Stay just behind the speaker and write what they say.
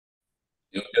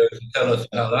You were going to tell us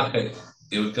halachic.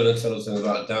 You were going to tell us something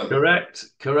about damn.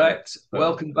 Correct.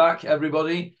 Welcome back,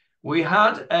 everybody. We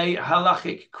had a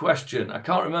halachic question. I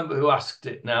can't remember who asked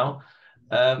it now,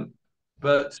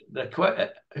 but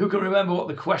who can remember what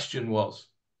the question was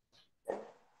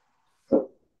from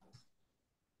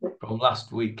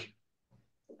last week?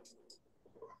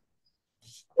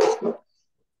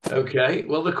 Okay,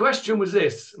 well, the question was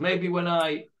this. Maybe when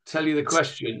I tell you the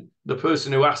question, the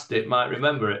person who asked it might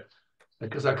remember it,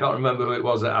 because I can't remember who it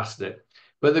was that asked it.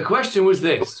 But the question was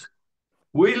this.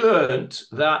 We learned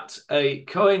that a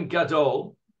Kohen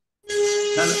Gadol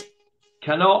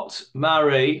cannot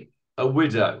marry a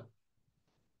widow,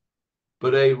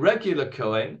 but a regular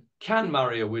Kohen can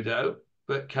marry a widow,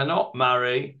 but cannot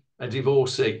marry a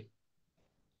divorcee.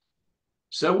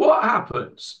 So what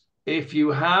happens if you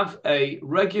have a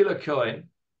regular Kohen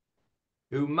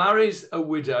who marries a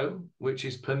widow, which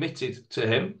is permitted to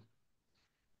him,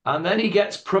 and then he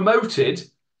gets promoted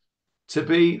to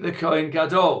be the Kohen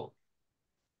Gadol?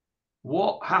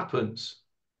 What happens?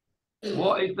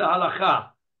 What is the halacha?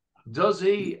 Does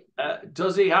he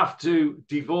have to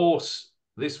divorce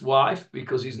this wife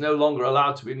because he's no longer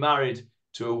allowed to be married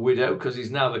to a widow because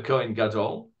he's now the Kohen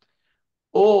Gadol?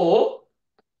 Or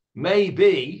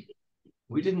maybe,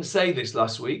 we didn't say this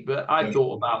last week, but I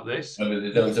thought about this. I mean,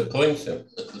 they don't appoint him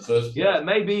at the first place. Yeah,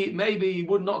 maybe he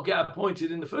would not get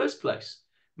appointed in the first place.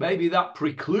 Maybe that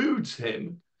precludes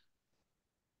him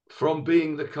from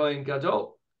being the Kohen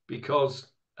Gadol because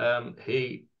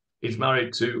he is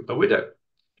married to a widow.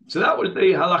 So that was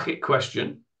the halachic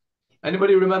question.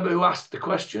 Anybody remember who asked the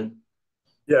question?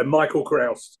 Yeah, Michael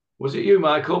Kraus. Was it you,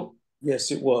 Michael?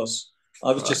 Yes, it was.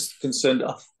 I was just concerned.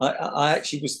 I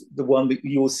actually was the one that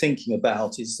you were thinking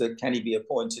about is that can he be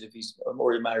appointed if he's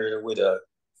already married a widow?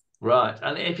 Right.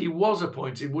 And if he was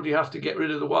appointed, would he have to get rid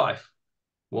of the wife?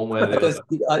 One way or the other.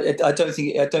 I don't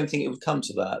think it would come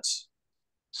to that.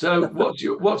 So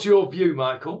what's your view,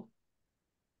 Michael?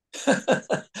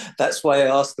 That's why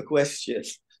I asked the question.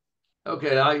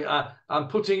 Okay, I'm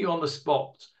putting you on the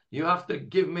spot. You have to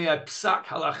give me a psak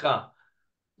halacha.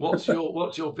 What's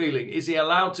your feeling? Is he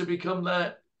allowed to become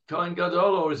the Kohen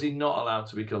Gadol, or is he not allowed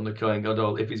to become the Kohen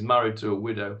Gadol if he's married to a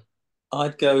widow?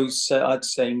 I'd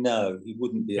say no. He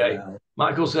wouldn't be allowed.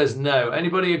 Michael says no.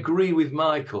 Anybody agree with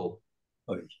Michael?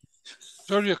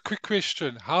 Sorry, a quick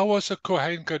question. How was a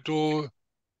Kohen Gadol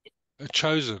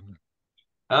chosen?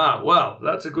 Well,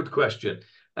 that's a good question.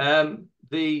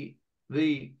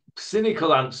 The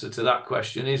cynical answer to that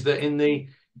question is that in the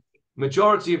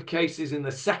majority of cases in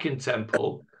the Second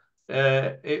Temple,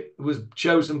 it was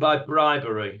chosen by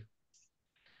bribery.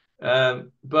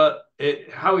 But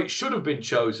how it should have been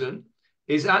chosen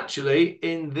is actually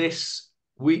in this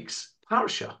week's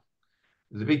parsha,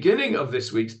 the beginning of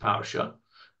this week's parsha,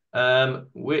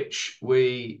 which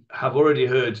we have already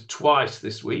heard twice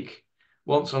this week,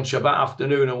 once on Shabbat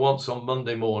afternoon and once on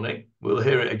Monday morning. We'll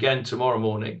hear it again tomorrow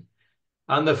morning.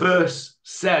 And the verse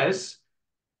says,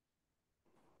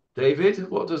 David,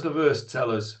 what does the verse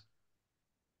tell us?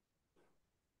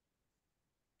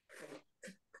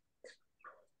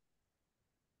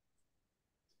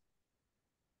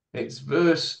 It's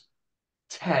verse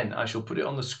 10. I shall put it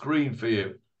on the screen for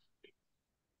you.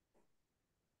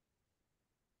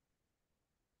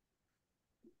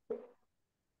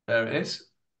 There it is.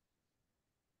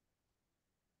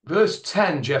 Verse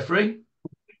 10, Jeffrey.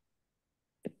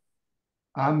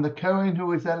 And the Kohen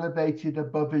who is elevated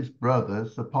above his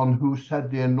brothers, upon whose head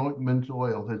the anointment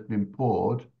oil has been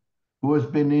poured, who has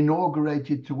been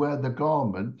inaugurated to wear the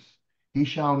garments, he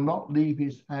shall not leave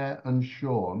his hair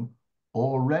unshorn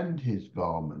or rend his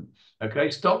garments. Okay,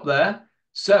 stop there.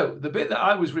 So the bit that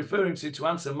I was referring to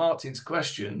answer Martin's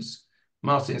question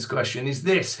is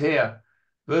this here.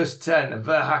 Verse 10,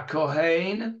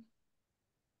 V'hakohen.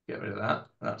 Get rid of that.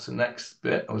 That's the next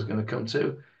bit I was going to come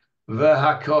to.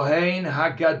 V'hakohen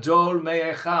hagadol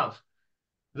me'echav.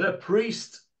 The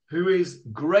priest who is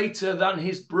greater than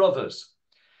his brothers.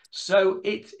 So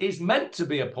it is meant to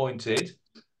be appointed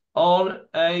on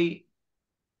a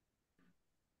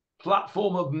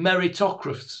platform of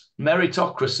meritocracy.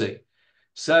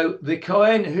 So the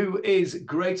Kohen who is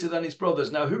greater than his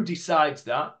brothers. Now, who decides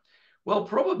that? Well,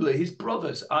 probably his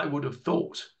brothers, I would have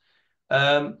thought.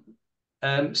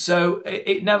 So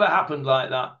it never happened like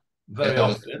that very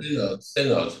often.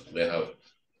 Synod, we have.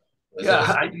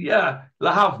 Yeah,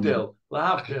 Lahavdil,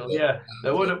 yeah.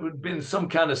 There would have been some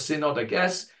kind of synod, I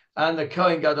guess, and the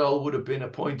Kohen Gadol would have been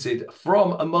appointed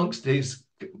from amongst his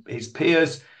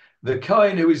peers, the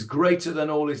Kohen who is greater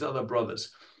than all his other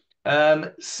brothers.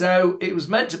 So it was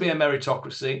meant to be a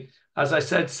meritocracy. As I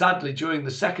said, sadly, during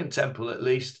the Second Temple at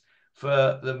least,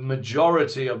 for the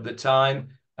majority of the time,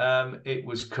 it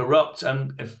was corrupt,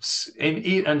 and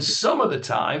some of the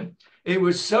time it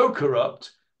was so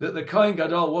corrupt that the Kohen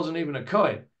Gadol wasn't even a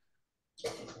Kohen.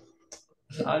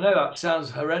 I know that sounds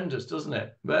horrendous, doesn't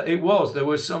it? But it was. There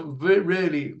were some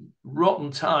really rotten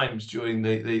times during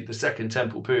the Second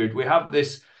Temple period. We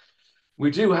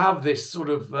do have this sort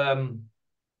of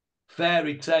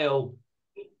fairy tale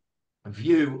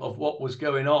view of what was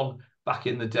going on back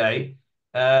in the day,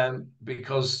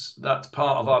 because that's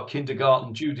part of our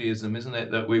kindergarten Judaism, isn't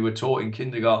it? That we were taught in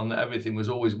kindergarten that everything was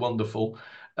always wonderful,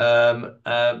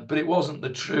 but it wasn't the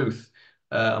truth,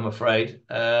 I'm afraid.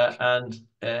 And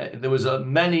there was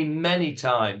many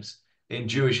times in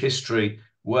Jewish history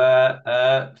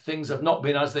where things have not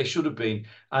been as they should have been,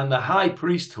 and the high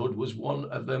priesthood was one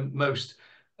of the most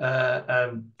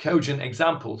cogent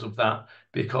examples of that,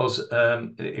 because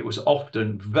it was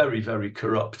often very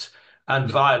corrupt and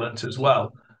violent as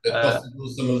well. Is it possible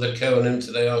some of the Kohanim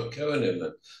today aren't Kohanim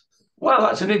then? Well,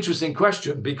 that's an interesting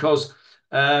question, because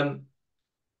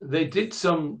they did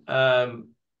some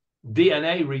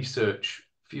DNA research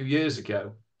a few years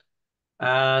ago,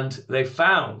 and they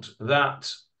found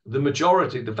that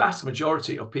the vast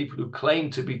majority of people who claim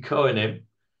to be Kohanim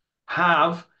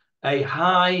have a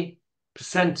high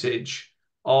percentage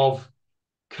of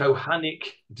Kohanic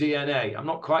DNA. I'm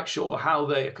not quite sure how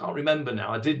I can't remember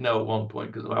now. I did know at one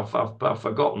point, because I've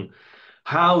forgotten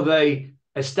how they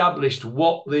established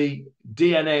what the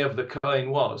DNA of the Kohen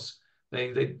was.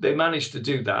 They managed to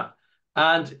do that,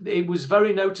 and it was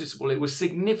very noticeable. It was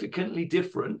significantly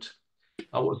different.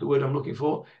 What's the word I'm looking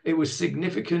for? It was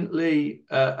significantly.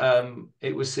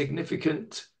 It was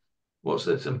significant. What's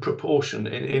that in proportion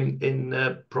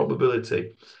in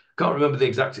probability? Can't remember the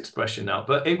exact expression now,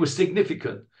 but it was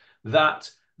significant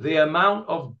that the amount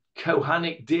of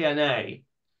Kohanic DNA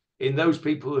in those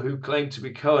people who claim to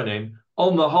be Kohanim,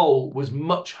 on the whole, was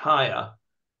much higher.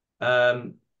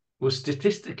 Was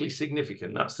statistically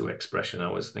significant. That's the expression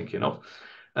I was thinking of.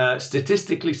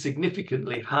 Statistically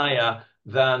significantly higher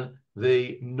than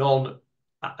the non-Kohanic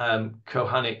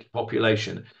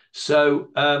population. So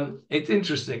it's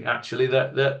interesting, actually,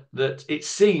 that it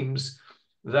seems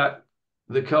that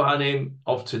the Kohanim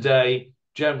of today,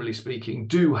 generally speaking,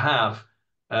 do have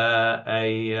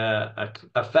a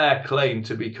fair claim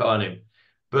to be Kohanim.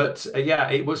 But yeah,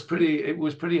 it was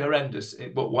pretty horrendous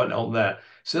what went on there.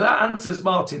 So that answers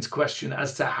Martin's question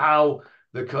as to how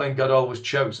the Kohen Gadol was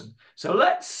chosen. So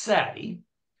let's say,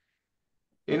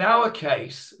 in our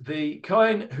case, the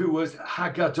Kohen who was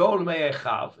Hagadol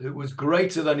Me'echav, who was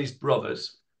greater than his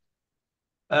brothers,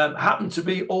 happened to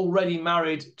be already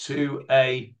married to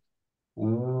a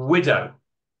widow.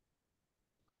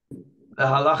 The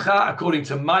halacha, according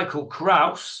to Michael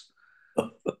Kraus,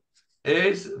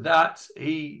 is that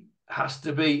he has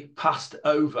to be passed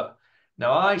over.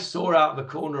 Now, I saw out the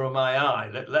corner of my eye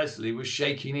that Leslie was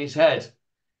shaking his head.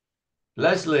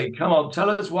 Leslie, come on, tell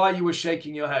us why you were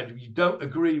shaking your head. You don't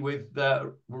agree with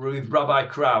Rabbi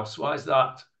Kraus. Why is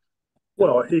that?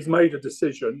 Well, he's made a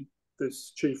decision,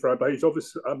 this chief rabbi. He's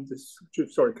obviously,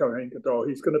 Kohen Gadol.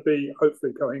 He's going to be,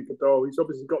 hopefully, Kohen Gadol. He's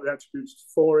obviously got the attributes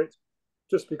for it.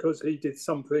 Just because he did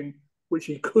something which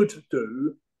he could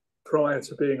do prior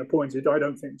to being appointed, I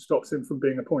don't think stops him from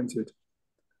being appointed.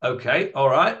 Okay, all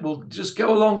right. We'll just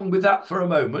go along with that for a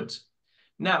moment.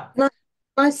 Now, can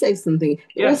I say something?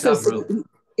 Yes, also,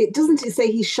 it doesn't say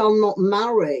he shall not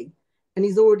marry, and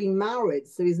he's already married,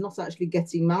 so he's not actually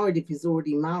getting married if he's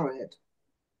already married.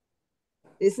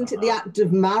 Isn't it the act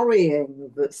of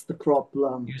marrying that's the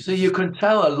problem? You see, you can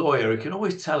tell a lawyer. You can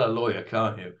always tell a lawyer,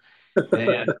 can't you?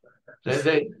 Yeah.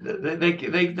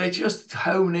 They just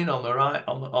hone in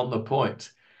on the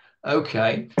point.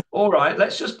 Okay, all right.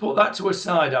 Let's just put that to a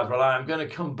side, Avril. I'm going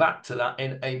to come back to that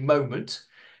in a moment.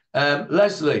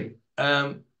 Leslie,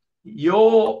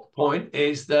 your point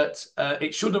is that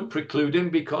it shouldn't preclude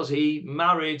him because he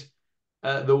married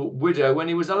the widow when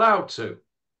he was allowed to.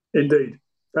 Indeed,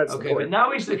 that's okay. But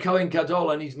now he's the Kohen Gadol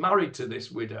and he's married to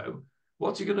this widow.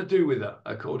 What's he going to do with her,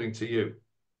 according to you?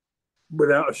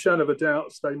 Without a shadow of a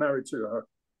doubt, stay married to her.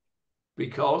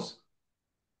 Because?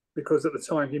 Because at the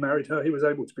time he married her, he was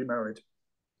able to be married.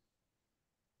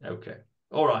 Okay.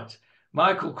 All right.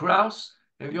 Michael Kraus,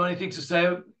 have you anything to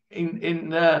say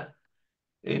in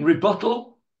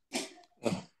rebuttal?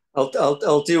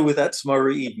 I'll deal with that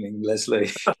tomorrow evening,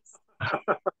 Leslie.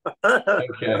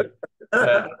 Okay.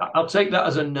 I'll take that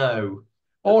as a no.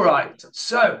 All right.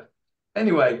 So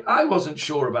anyway, I wasn't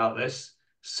sure about this.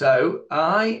 So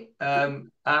I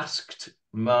asked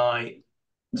my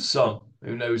son,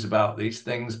 who knows about these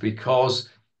things, because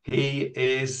he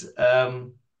is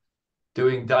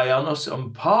doing Dionos,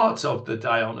 and part of the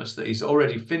Dionos that he's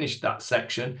already finished that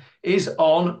section is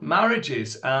on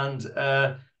marriages and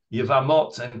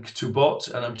Yevamot and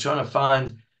Ketubot, and I'm trying to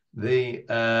find the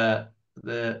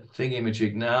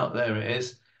thingy-majig now. There it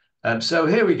is. So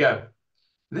here we go.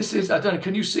 This is, I don't know,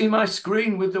 can you see my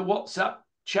screen with the WhatsApp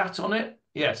chat on it?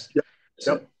 Yes.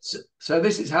 Yep. So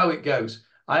this is how it goes.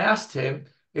 I asked him,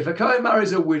 if a Kohen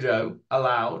marries a widow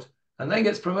allowed and then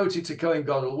gets promoted to Kohen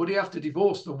Gadol, would he have to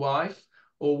divorce the wife,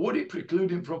 or would it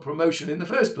preclude him from promotion in the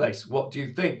first place? What do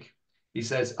you think? He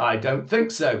says, I don't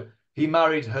think so. He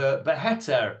married her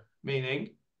beheter,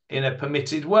 meaning in a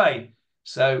permitted way.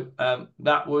 So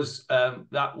that was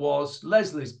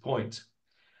Leslie's point.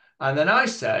 And then I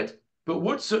said, but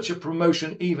would such a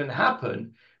promotion even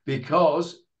happen?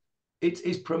 Because it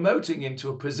is promoting him to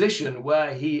a position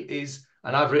where he is,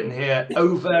 and I've written here,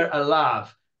 over alav,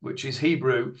 which is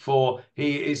Hebrew for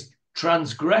he is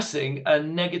transgressing a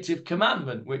negative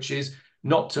commandment, which is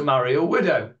not to marry a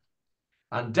widow.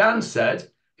 And Dan said,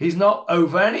 he's not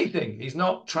over anything. He's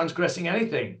not transgressing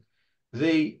anything.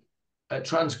 The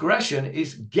transgression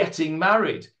is getting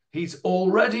married. He's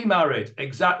already married,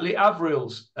 exactly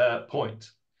Avril's point.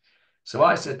 So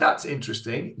I said, that's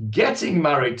interesting. Getting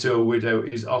married to a widow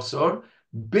is osor.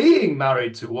 Being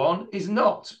married to one is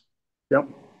not. Yep.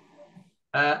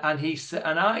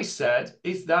 And I said,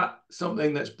 is that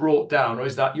something that's brought down, or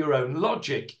is that your own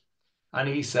logic? And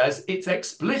he says, it's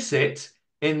explicit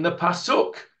in the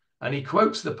pasuk. And he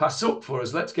quotes the pasuk for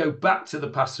us. Let's go back to the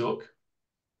pasuk.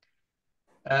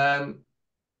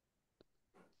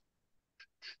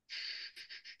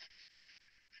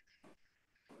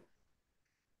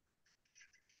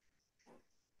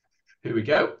 Here we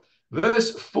go. Verse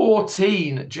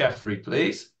 14, Jeffrey,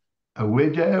 please. A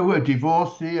widow, a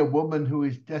divorcee, a woman who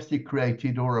is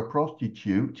desecrated, or a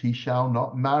prostitute, he shall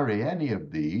not marry any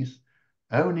of these.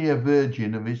 Only a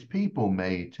virgin of his people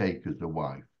may he take as a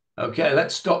wife. Okay,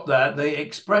 let's stop there. The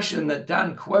expression that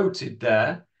Dan quoted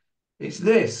there is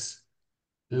this.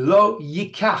 Lo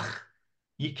yikach.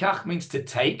 Yikach means to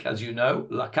take, as you know.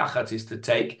 Lakachat is to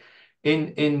take.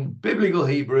 In biblical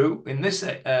Hebrew, in this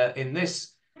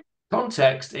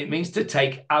context, it means to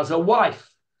take as a wife.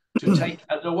 To take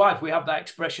as a wife. We have that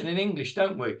expression in English,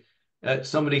 don't we?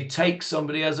 Somebody takes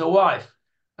somebody as a wife.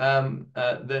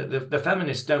 The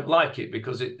feminists don't like it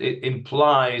because it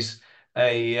implies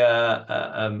that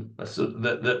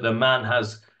the man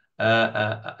has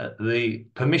the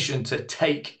permission to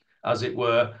take, as it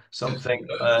were, something.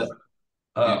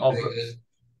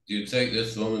 You take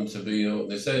this woman to be what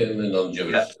they say in the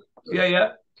non-Jewish.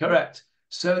 Yeah, correct.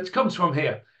 So it comes from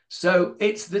here. So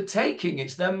it's the taking,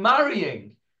 it's the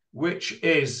marrying, which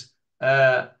is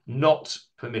not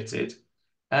permitted,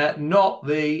 not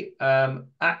the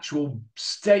actual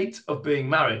state of being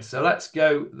married. So let's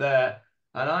go there.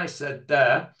 And I said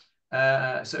there,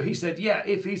 so he said, yeah,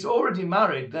 if he's already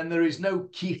married, then there is no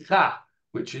kicha,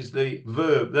 which is the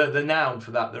verb, the noun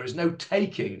for that. There is no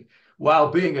taking while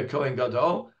being a Kohen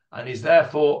Gadol, and is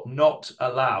therefore not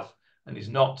allowed, and is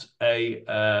not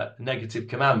a negative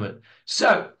commandment.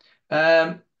 So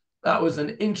that was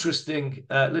an interesting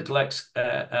little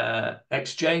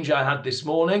exchange I had this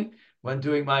morning when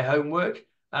doing my homework.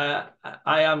 I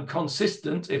am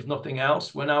consistent, if nothing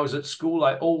else. When I was at school,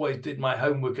 I always did my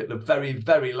homework at the very,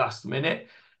 very last minute,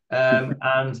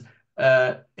 and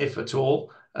if at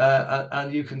all.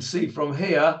 And you can see from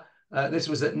here, this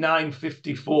was at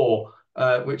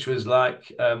 9:54, which was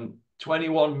like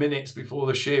 21 minutes before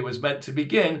the shiur was meant to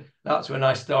begin. That's when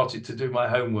I started to do my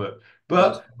homework.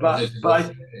 But by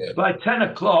 10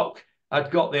 o'clock,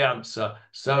 I'd got the answer.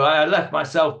 So I left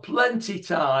myself plenty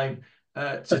time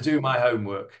to do my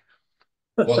homework.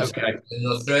 What's in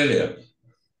Australia?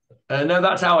 No,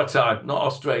 that's our time, not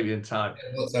Australian time.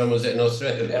 What time was it in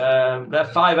Australia? They're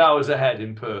 5 hours ahead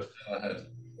in Perth.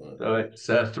 So it's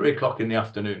 3 o'clock in the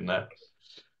afternoon there.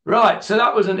 Right, so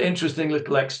that was an interesting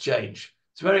little exchange.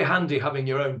 It's very handy having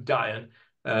your own Dian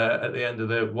at the end of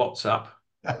the WhatsApp.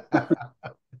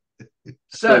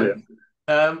 So,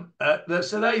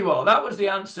 so there you are. That was the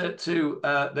answer to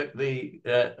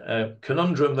the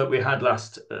conundrum that we had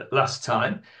last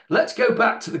time. Let's go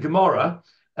back to the Gemarah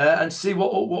and see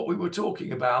what we were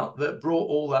talking about that brought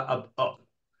all that up.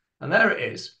 And there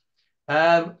it is.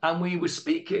 And we were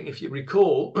speaking, if you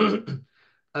recall,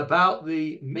 about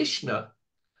the Mishnah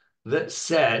that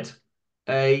said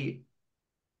a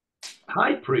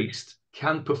high priest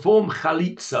can perform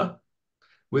chalitza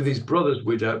with his brother's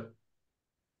widow,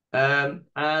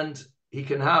 and he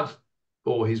can have,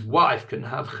 or his wife can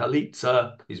have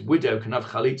chalitza, his widow can have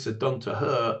chalitza done to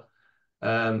her.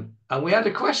 And we had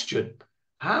a question: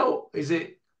 how is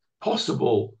it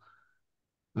possible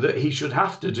that he should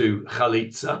have to do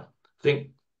chalitza.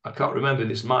 I can't remember,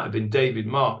 this might have been David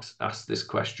Marks asked this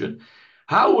question.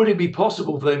 How would it be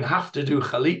possible for them have to do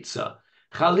chalitza?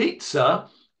 Chalitza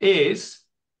is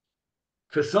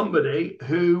for somebody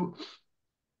who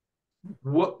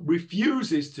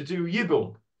refuses to do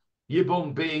yibum.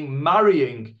 Yibum being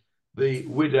marrying the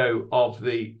widow of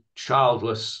the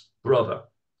childless brother.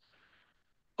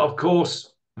 Of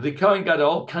course, the Kohen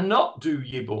Gadol cannot do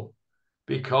yibum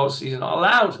because he's not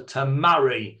allowed to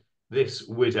marry this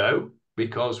widow,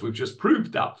 because we've just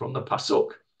proved that from the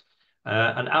Pasuk.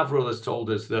 And Avril has told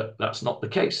us that that's not the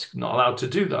case. Not allowed to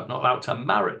do that, not allowed to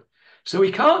marry. So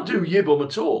he can't do yibum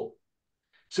at all.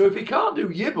 So if he can't do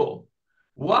yibum,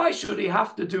 why should he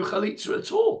have to do chalitza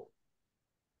at all?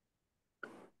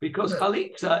 Because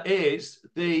chalitza is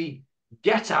the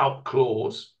get-out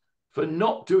clause for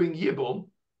not doing yibum,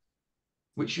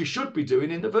 which you should be doing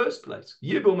in the first place.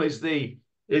 Yibum is the,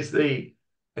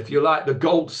 if you like, the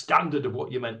gold standard of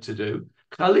what you're meant to do.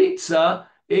 Chalitza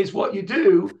is what you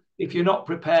do if you're not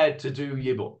prepared to do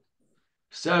yibum.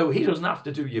 So he doesn't have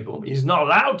to do yibum. He's not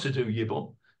allowed to do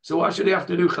yibum. So why should he have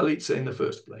to do chalitza in the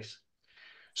first place?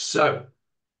 So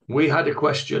we had a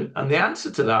question, and the answer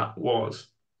to that was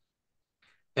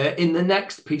in the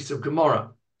next piece of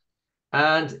Gemarah.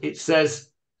 And it says,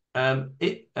 Ka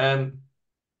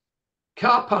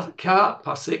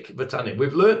pasik v'tanim.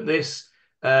 We've learned this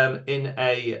in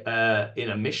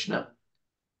a Mishnah,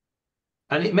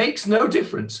 and it makes no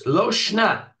difference. Lo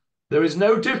shna, there is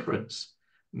no difference.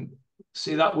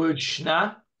 See that word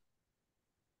shna?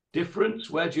 Difference.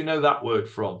 Where do you know that word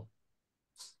from?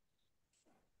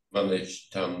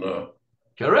 Manishtana.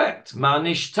 Correct.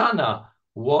 Manishtana.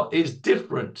 What is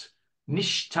different?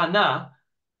 Nishtana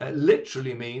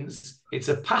literally means, it's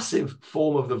a passive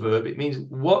form of the verb. It means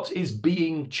what is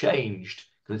being changed,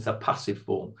 because it's a passive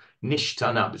form.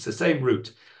 Nishtana. It's the same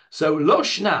root. So lo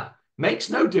shna makes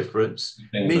no difference.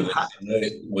 With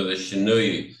a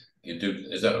shinui, you do,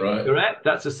 is that right? Correct.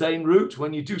 That's the same root.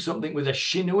 When you do something with a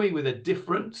shinui, with a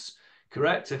difference,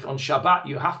 correct. If on Shabbat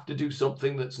you have to do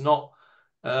something that's not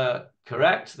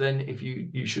correct, then if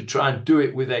you should try and do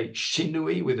it with a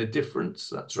shinui, with a difference.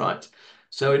 That's right.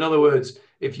 So in other words,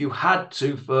 if you had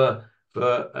to, for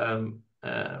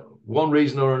one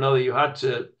reason or another, you had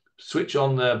to switch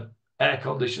on the air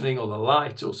conditioning or the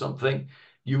light or something,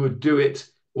 you would do it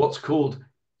what's called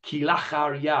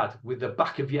kilachar yad, with the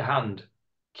back of your hand.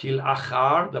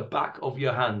 Kilachar, the back of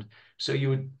your hand. So you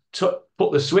would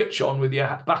put the switch on with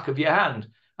your back of your hand,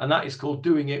 and that is called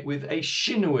doing it with a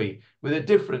shinui, with a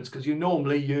difference, because you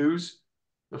normally use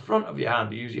the front of your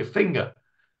hand, you use your finger.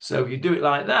 So if you do it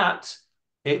like that,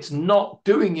 it's not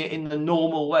doing it in the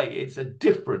normal way. It's a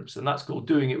difference, and that's called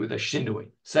doing it with a shinui.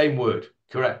 Same word.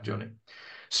 Correct, Johnny.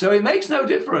 So it makes no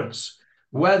difference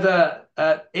whether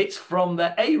it's from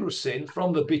the erusin,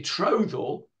 from the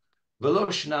betrothal,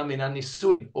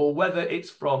 or whether it's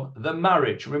from the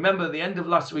marriage. Remember, at the end of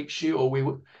last week's shiur, we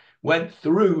went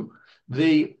through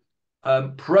the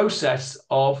process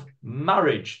of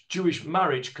marriage. Jewish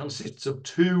marriage consists of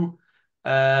two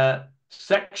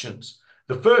sections.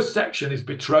 The first section is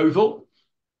betrothal,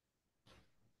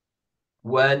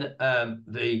 when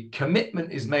the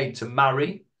commitment is made to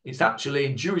marry. It's actually,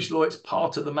 in Jewish law, it's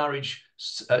part of the marriage,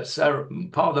 part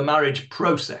of the marriage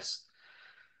process.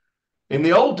 In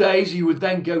the old days, you would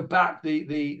then go back,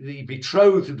 the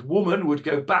betrothed woman would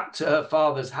go back to her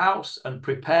father's house and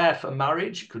prepare for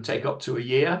marriage. It could take up to a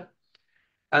year.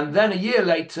 And then a year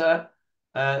later,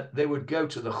 they would go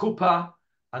to the chuppah,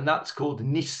 and that's called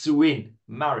nisuin,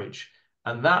 marriage.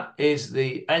 And that is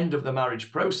the end of the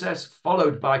marriage process,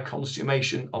 followed by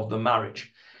consummation of the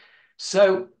marriage.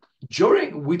 So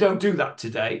we don't do that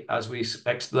today, as we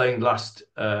explained last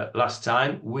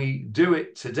time. We do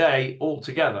it today all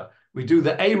together. We do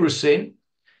the erusin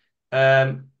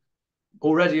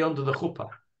already under the chuppah.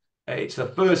 It's the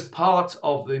first part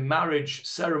of the marriage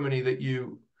ceremony that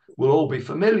you will all be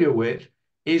familiar with,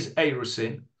 is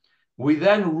erusin. We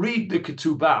then read the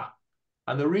ketubah.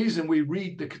 And the reason we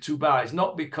read the ketubah is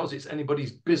not because it's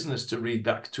anybody's business to read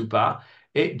that ketubah.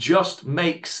 It just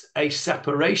makes a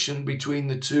separation between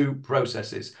the two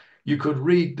processes. You could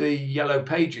read the yellow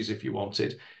pages if you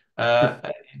wanted.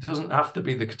 It doesn't have to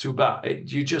be the ketubah.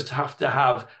 You just have to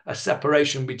have a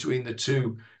separation between the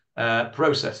two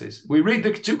processes. We read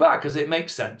the ketubah because it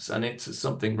makes sense, and it's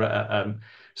something relevant,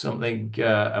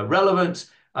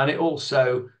 and it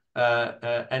also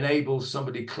enables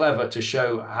somebody clever to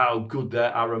show how good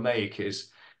their Aramaic is,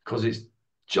 because it's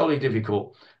jolly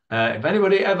difficult. If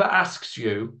anybody ever asks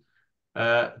you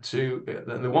they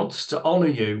wants to honor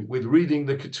you with reading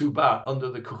the ketubah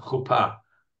under the chuppah,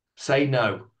 say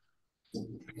no.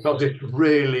 because it's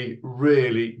really,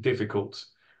 really difficult.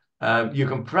 You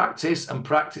can practice and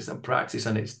practice and practice,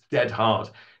 and it's dead hard.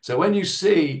 So when you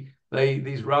see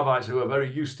these rabbis who are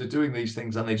very used to doing these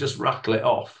things and they just rattle it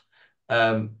off,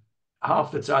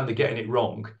 half the time they're getting it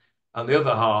wrong, and the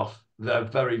other half they're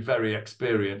very, very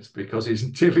experienced, because it's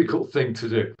a difficult thing to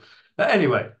do. But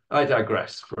anyway, I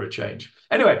digress for a change.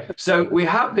 Anyway, so we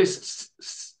have this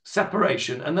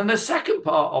separation, and then the second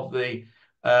part of the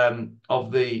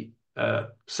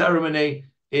ceremony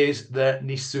is the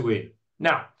nisuin.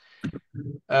 Now,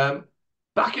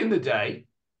 back in the day,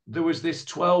 there was this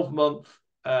 12-month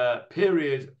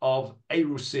period of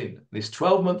erusin, this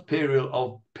 12-month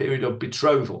period of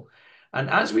betrothal. And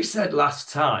as we said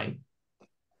last time,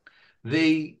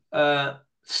 the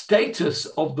status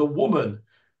of the woman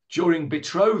during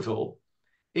betrothal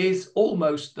is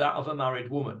almost that of a married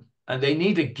woman. And they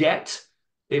need a get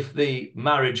if the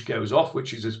marriage goes off,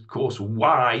 which is, of course,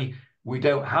 why we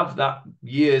don't have that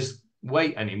year's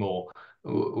wait anymore.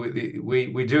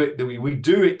 We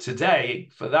do it today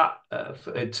for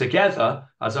that together,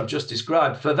 as I've just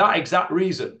described, for that exact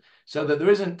reason, so that there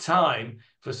isn't time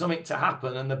for something to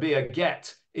happen and there be a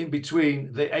get in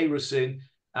between the erusin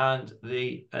and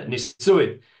the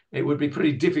nisuin. It would be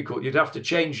pretty difficult. You'd have to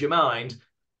change your mind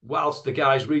whilst the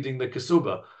guy's reading the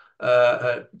kesubah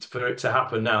for it to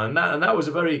happen now. And that was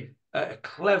a very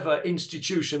clever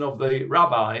institution of the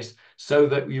rabbis, so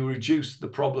that you reduce the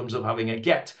problems of having a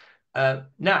get.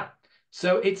 Now,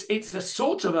 so it's a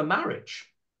sort of a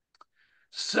marriage.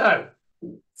 So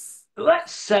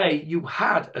let's say you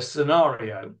had a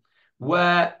scenario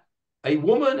where a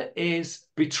woman is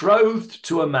betrothed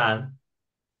to a man,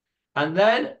 and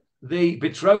then the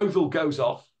betrothal goes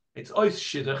off. It's ois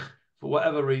shidduch for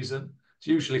whatever reason. It's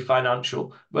usually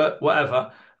financial, but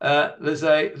whatever.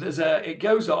 It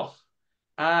goes off,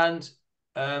 and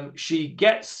she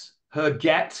gets her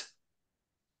get,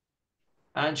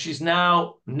 and she's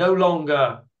now no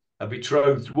longer a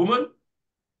betrothed woman,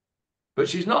 but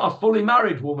she's not a fully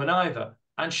married woman either,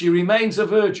 and she remains a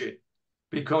virgin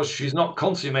because she's not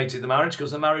consummated the marriage,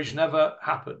 because the marriage never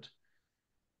happened.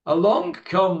 Along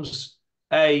comes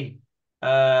a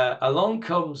Kohen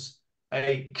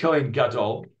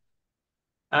Gadol,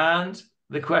 and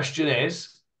the question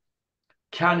is,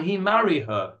 can he marry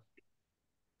her?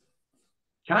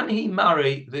 Can he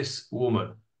marry this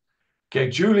woman? Okay,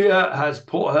 Julia has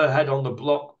put her head on the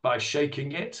block by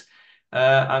shaking it.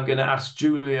 I'm going to ask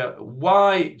Julia,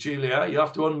 why, Julia, you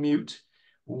have to unmute.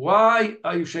 Why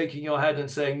are you shaking your head and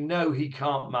saying, no, he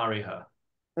can't marry her?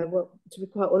 Well, to be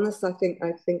quite honest, I think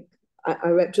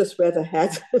I just read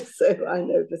ahead, so I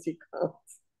know that he can't.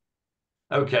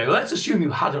 Okay, let's assume you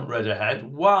hadn't read ahead.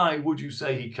 Why would you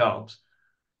say he can't?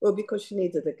 Well, because she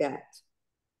needed a get.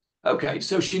 Okay,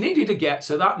 so she needed a get,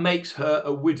 so that makes her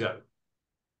a widow.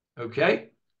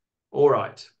 Okay, all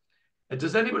right.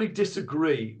 Does anybody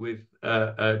disagree with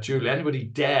Julia? Anybody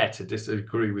dare to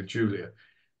disagree with Julia?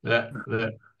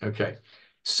 Okay,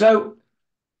 so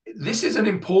this is an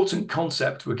important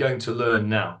concept we're going to learn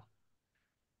now.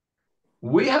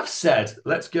 We have said,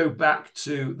 let's go back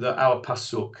to our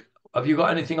pasuk. Have you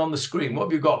got anything on the screen? What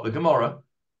have you got? The Gemarah?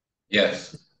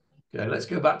 Yes. Okay, let's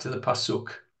go back to the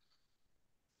pasuk.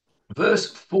 Verse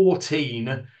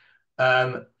 14,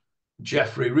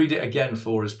 Jeffrey, read it again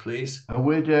for us, please. A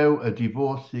widow, a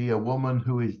divorcee, a woman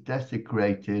who is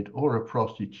desecrated, or a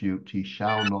prostitute, he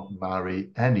shall not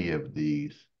marry any of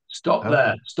these. Stop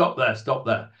there.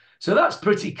 So that's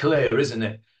pretty clear, isn't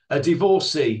it? A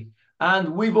divorcee. And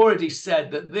we've already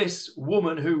said that this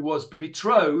woman who was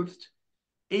betrothed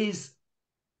is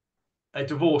a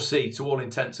divorcee to all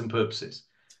intents and purposes.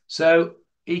 So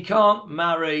he can't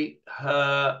marry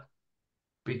her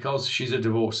because she's a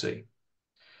divorcee.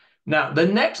 Now, the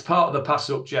next part of the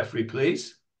pasuk, Jeffrey,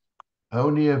 please.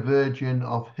 Only a virgin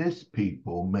of his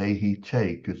people may he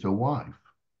take as a wife.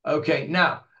 Okay,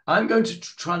 now, I'm going to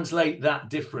translate that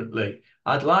differently.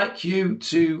 I'd like you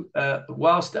to,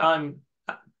 whilst I'm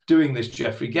doing this,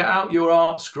 Jeffrey, get out your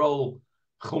art scroll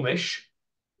Chumash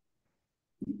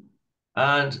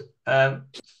and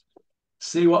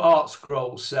see what art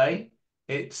scrolls say.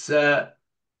 It's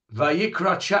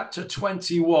Vayikra chapter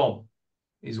 21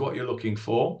 is what you're looking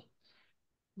for.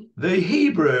 The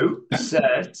Hebrew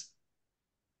says,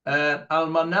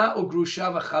 Almana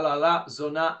ugrusha v'chalala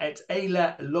zona et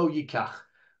eile lo yikach.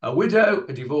 A widow,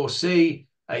 a divorcee,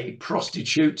 a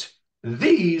prostitute,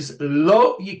 these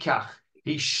lo yikach,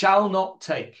 he shall not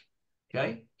take.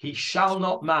 Okay, he shall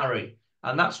not marry.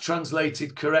 And that's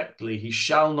translated correctly. He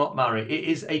shall not marry. It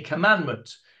is a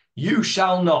commandment. You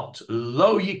shall not.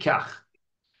 Lo yikach.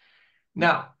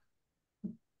 Now,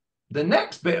 the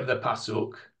next bit of the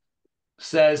pasuk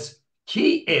says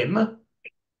ki im.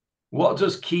 What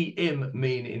does ki im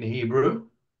mean in Hebrew?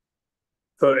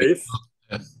 For if.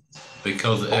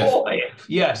 Because if.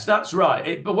 Yes, that's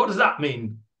right. But what does that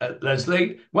mean,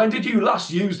 Leslie? When did you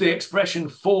last use the expression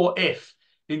for if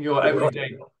in your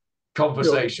everyday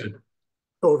conversation?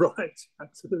 All right,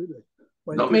 absolutely.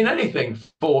 Not mean anything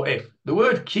for if. The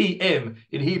word ki im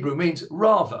in Hebrew means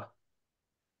rather.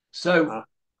 So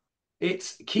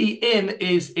it's ki im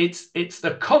is it's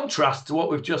the contrast to what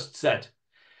we've just said.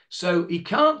 So he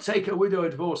can't take a widow, a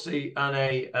divorcee, and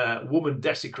a woman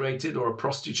desecrated or a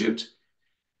prostitute.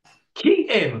 Ki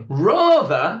im,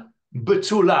 rather,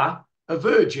 betula, a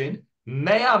virgin,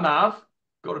 me'amav,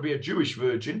 got to be a Jewish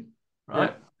virgin,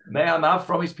 right? Me'amav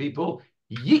from his people,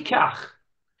 yikach.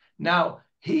 Now,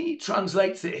 he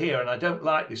translates it here, and I don't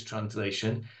like this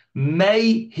translation,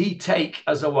 may he take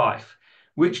as a wife,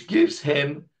 which gives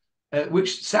him,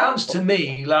 which sounds to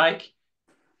me like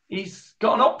he's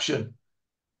got an option.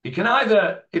 He can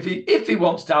either, if he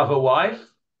wants to have a wife,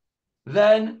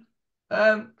 then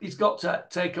he's got to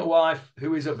take a wife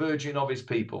who is a virgin of his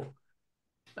people.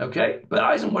 Okay, but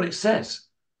that isn't what it says.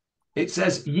 It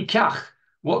says yikach.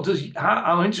 What does?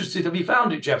 I'm interested. Have you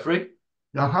found it, Jeffrey?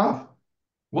 I have.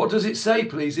 What does it say,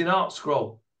 please, in Art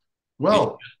Scroll?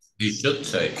 Well, you should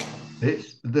take.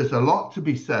 There's a lot to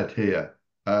be said here.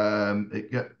 And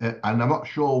I'm not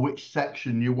sure which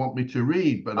section you want me to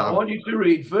read, but I want you to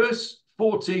read verse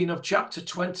 14 of chapter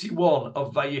 21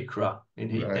 of Vayikra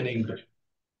in English.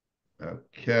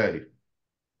 Okay.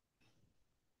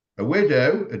 A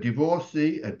widow, a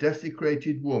divorcee, a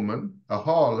desecrated woman, a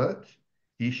harlot,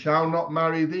 he shall not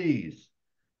marry these.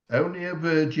 Only a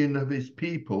virgin of his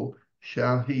people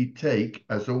shall he take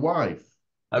as a wife.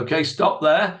 Okay, stop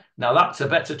there. Now that's a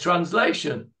better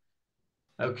translation.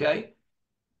 Okay.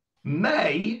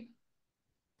 May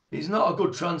is not a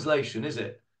good translation, is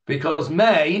it? Because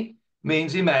may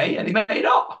means he may and he may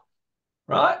not,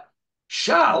 right?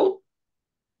 Shall,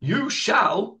 you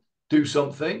shall do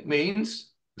something means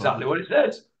exactly what it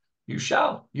says. You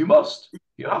shall, you must,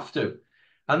 you have to.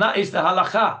 And that is the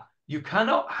halacha. You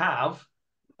cannot have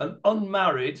an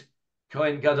unmarried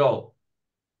Kohen Gadol.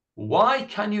 Why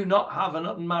can you not have an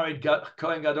unmarried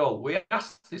Kohen Gadol? We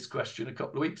asked this question a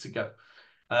couple of weeks ago.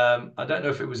 I don't know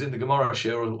if it was in the Gemarah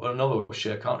share or another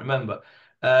share, can't remember.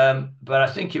 But I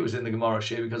think it was in the Gemarah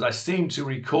share because I seem to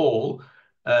recall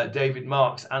David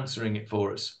Marks answering it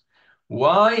for us.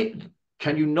 Why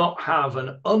can you not have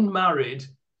an unmarried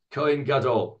Kohen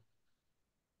Gadol?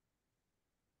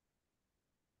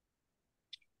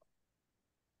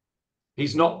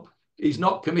 He's not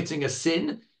committing a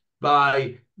sin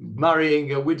by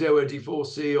marrying a widow, a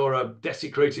divorcee, or a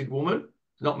desecrated woman.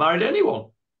 He's not married anyone.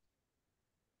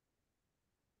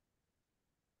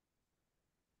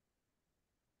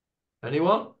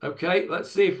 Anyone? Okay,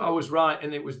 let's see if I was right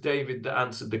and it was David that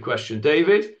answered the question.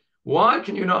 David, why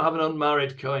can you not have an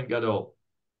unmarried Kohen Gadol?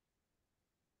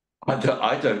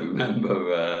 I don't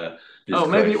remember.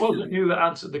 Maybe it wasn't you that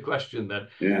answered the question then.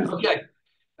 Yeah. Okay.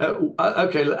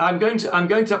 Okay. I'm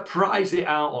going to prize it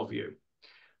out of you.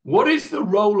 What is the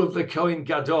role of the Kohen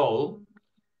Gadol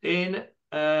in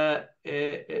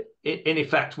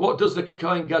effect? What does the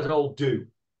Kohen Gadol do?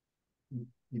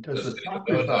 He does the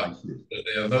sacrifices.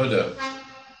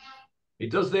 He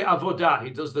does the avodah. He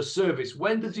does the service.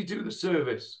 When does he do the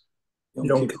service?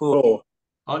 Yom Kippur.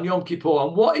 On Yom Kippur.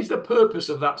 And what is the purpose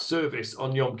of that service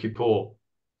on Yom Kippur?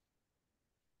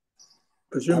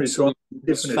 Presumably for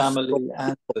his family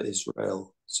and for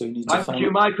Israel. So you need to Thank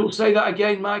you, Michael. Say that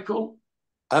again, Michael.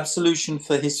 Absolution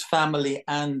for his family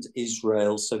and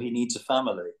Israel. So he needs a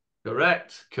family.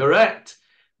 Correct.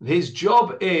 His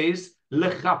job is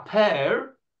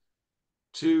lechaper,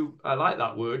 I like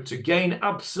that word, to gain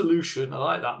absolution. I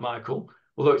like that, Michael,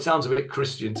 although it sounds a bit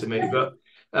Christian to me, but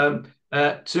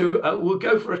we'll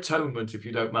go for atonement if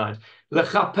you don't mind.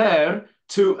 Lechaper,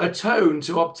 to atone,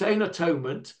 to obtain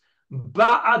atonement.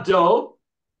 Ba'ado,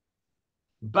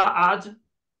 ba'ad,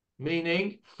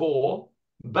 meaning for.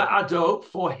 Ba'ado,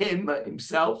 for him,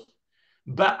 himself.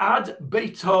 Ba'ad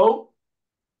beito,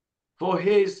 for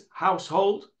his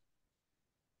household.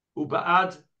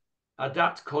 Uba'ad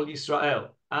adat kol Yisrael,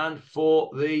 and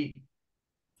for the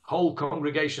whole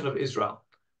congregation of Israel.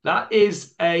 That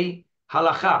is a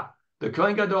halacha. The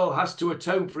Kohen Gadol has to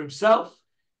atone for himself,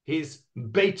 his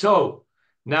beito.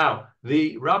 Now,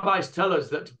 the rabbis tell us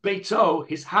that beito,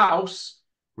 his house,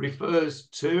 refers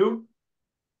to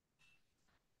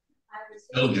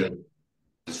children,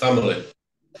 his family.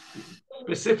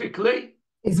 Specifically,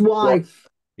 his wife.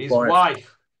 His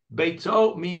wife.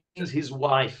 Beito means his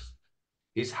wife.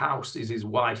 His house is his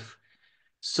wife.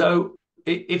 So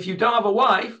if you don't have a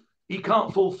wife, he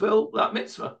can't fulfill that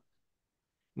mitzvah.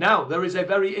 Now, there is a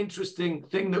very interesting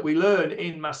thing that we learn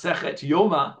in Masechet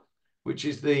Yoma, which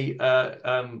is the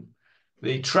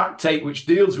tractate which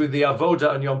deals with the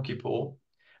Avodah and Yom Kippur.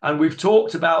 And we've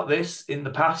talked about this in the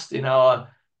past in our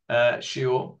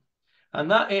shiur.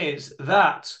 And that is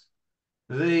that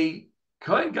the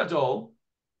Kohen Gadol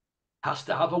has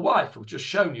to have a wife. We've just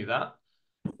shown you that.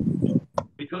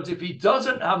 Because if he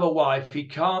doesn't have a wife, he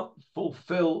can't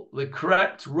fulfill the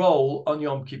correct role on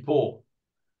Yom Kippur.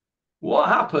 What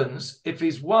happens if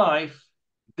his wife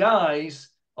dies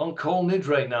on Kol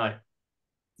Nidre night?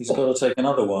 He's got to take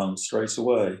another one straight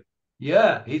away.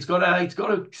 Yeah, he's got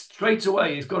to straight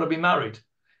away. He's got to be married.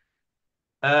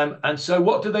 And so,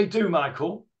 what do they do,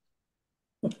 Michael?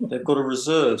 They've got a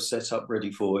reserve set up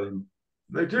ready for him.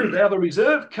 They do. They have a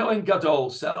reserve Kohen Gadol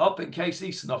set up in case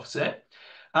he snuffs it,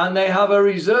 and they have a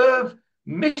reserve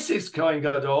Mrs. Kohen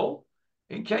Gadol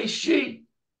in case she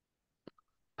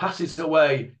passes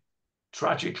away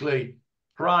tragically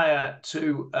prior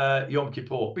to Yom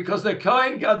Kippur, because the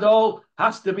Kohen Gadol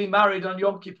has to be married on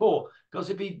Yom Kippur. Because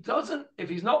if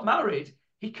he's not married,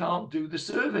 he can't do the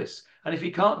service. And if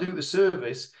he can't do the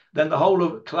service, then the whole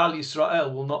of Klal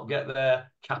Yisrael will not get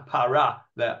their kapara,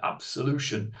 their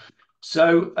absolution.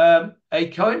 So a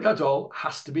Kohen Gadol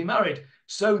has to be married.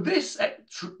 So this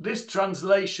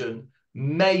translation,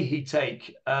 may he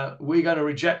take, we're going to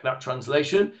reject that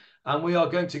translation, and we are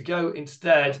going to go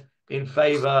instead in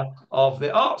favor of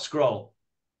the Art Scroll,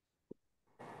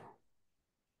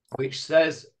 which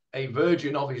says a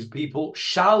virgin of his people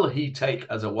shall he take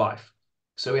as a wife.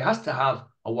 So he has to have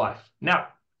a wife. Now,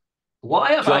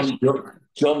 why have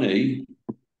Johnny?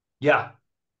 Yeah.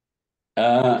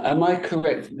 Am I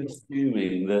correct in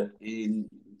assuming that in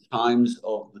times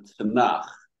of the Tanakh,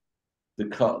 the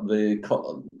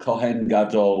Kohen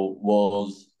Gadol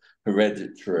was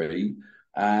hereditary,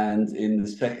 and in the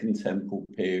Second Temple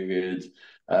period,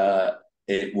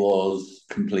 it was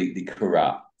completely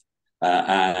corrupt,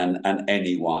 and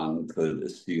anyone could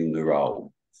assume the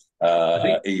role,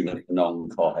 even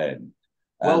non-Kohen.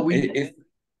 Well,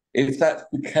 if that's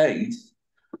the case,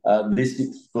 this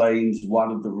explains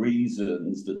one of the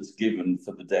reasons that's given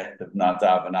for the death of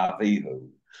Nadav and Avihu,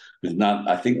 because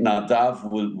I think Nadav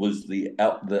was the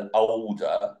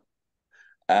older.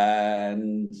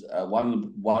 And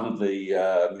one of the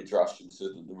midrashim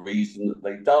said that the reason that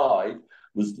they died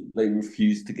was that they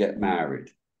refused to get married.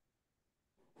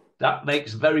 That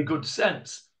makes very good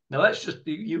sense. Now let's just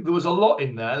there was a lot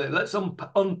in there. Let's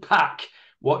unpack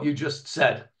what you just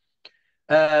said.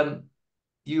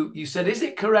 You said, is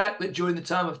it correct that during the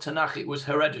time of Tanakh it was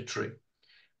hereditary?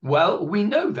 Well, we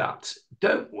know that,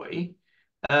 don't we?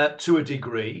 To a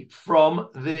degree from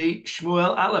the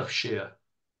Shmuel Aleph Shir.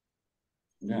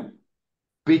 Yeah.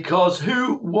 Because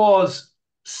who was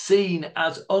seen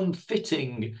as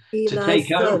unfitting to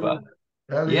take over?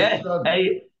 Eli's son.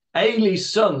 Eli's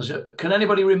sons. Can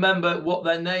anybody remember what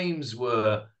their names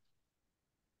were?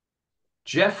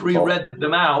 Jeffrey read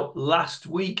them out last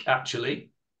week, actually,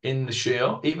 in the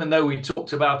shir, even though we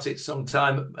talked about it some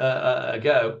time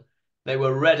ago. They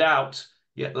were read out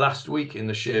last week in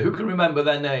the shir. Who can remember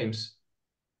their names?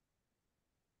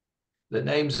 The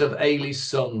names of Eli's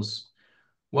sons.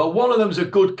 Well, one of them's a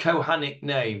good Kohanic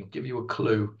name. I'll give you a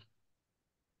clue.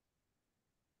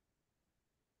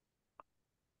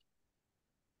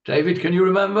 David, can you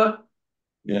remember?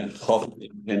 Yeah, Chofni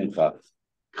and Pinchas.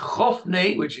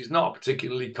 Chofni, which is not a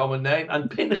particularly common name,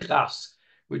 and Pinchas,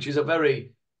 which is a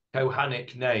very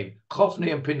Kohanic name.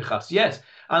 Chofni and Pinchas, yes.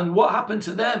 And what happened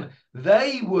to them?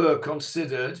 They were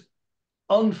considered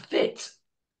unfit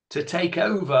to take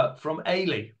over from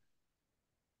Eli.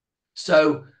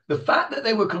 So the fact that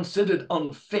they were considered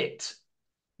unfit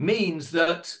means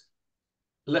that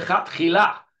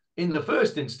lechatchila, in the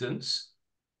first instance,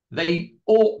 they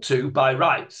ought to, by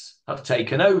rights, have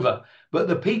taken over. But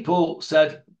the people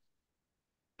said,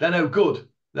 they're no good.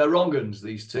 They're wrong uns,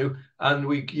 these two, and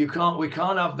we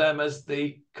can't have them as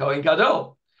the Kohen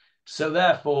Gadol. So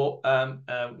therefore,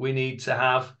 we need to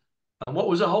have. And what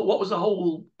was the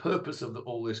whole purpose of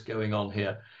all this going on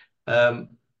here?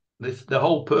 The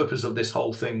whole purpose of this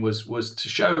whole thing was to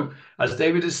show, as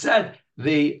David has said,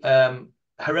 the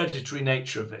hereditary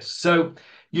nature of this. So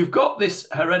you've got this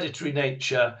hereditary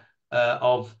nature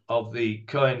of the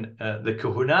Kohen, the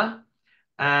Kahuna,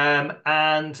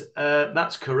 and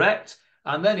that's correct.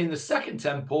 And then in the Second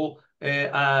Temple,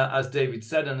 as David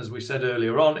said, and as we said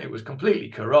earlier on, it was completely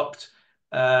corrupt,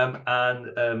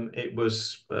 and it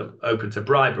was open to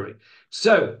bribery.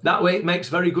 So that way it makes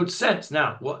very good sense.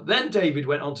 Now, what then David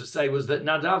went on to say was that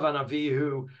Nadav and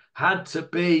Avihu had to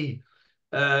be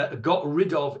got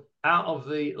rid of out of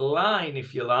the line,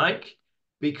 if you like,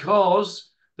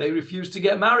 because they refused to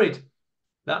get married.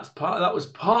 That was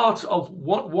part of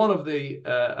one of the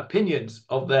opinions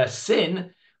of their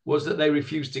sin, was that they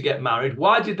refused to get married.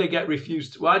 Why did they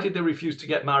refuse to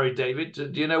get married, David?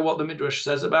 Do you know what the Midrash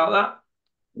says about that?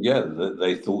 Yeah,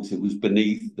 they thought it was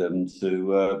beneath them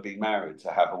to be married,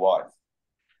 to have a wife.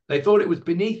 They thought it was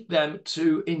beneath them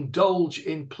to indulge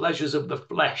in pleasures of the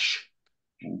flesh,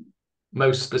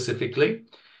 most specifically.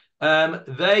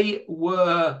 They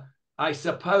were, I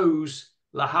suppose,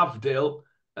 lahavdil,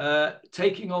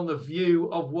 taking on the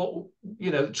view of what,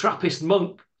 Trappist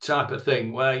monk type of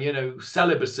thing, where,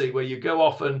 celibacy, where you go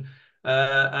off and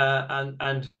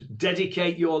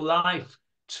dedicate your life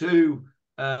to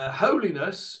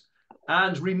holiness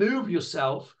and remove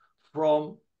yourself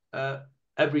from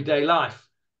everyday life,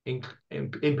 in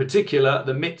particular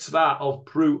the mitzvah of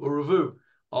pru uruvu,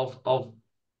 of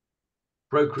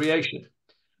procreation.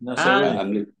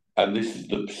 And this is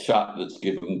the pshat that's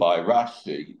given by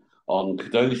Rashi on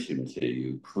Kedoshim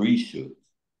Tiyu, priesthood.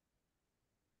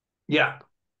 Yeah,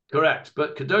 correct.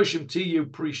 But Kedoshim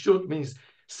Tiyu priesthood means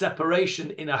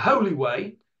separation in a holy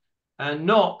way, and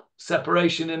not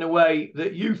separation in a way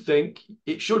that you think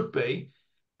it should be.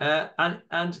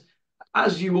 And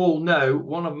as you all know,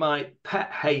 one of my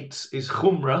pet hates is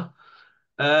chumrah.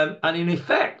 And in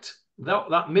effect,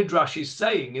 that Midrash is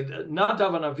saying that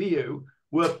Nadav and Avihu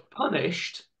were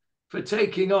punished for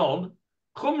taking on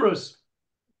chumras.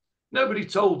 Nobody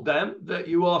told them that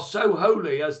you are so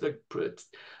holy as the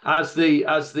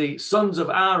sons of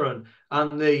Aaron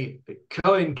and the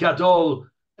Kohen Gadol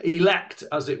elect,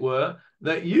 as it were,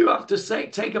 that you have to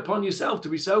take upon yourself to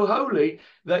be so holy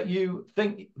that you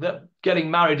think that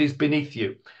getting married is beneath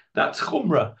you. That's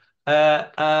chumrah.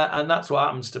 And that's what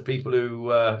happens to people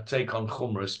who take on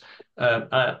chumras.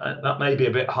 That may be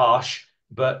a bit harsh,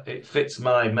 but it fits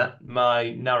my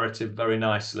narrative very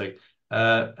nicely.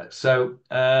 So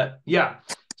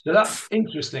that's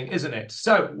interesting, isn't it?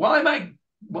 So why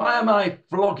am I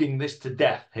flogging this to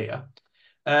death here?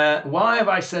 Why have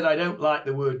I said I don't like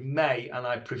the word may and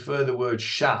I prefer the word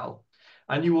shall?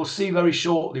 And you will see very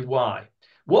shortly why.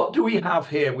 What do we have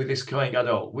here with this Kohen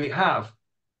Gadol? We have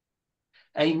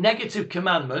a negative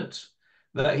commandment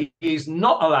that he is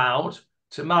not allowed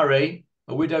to marry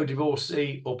a widow,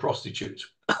 divorcee, or prostitute.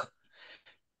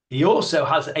 He also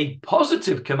has a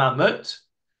positive commandment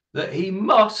that he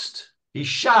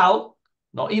shall,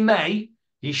 not he may,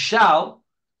 he shall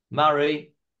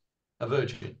marry a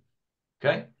virgin.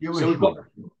 Okay? So we've got,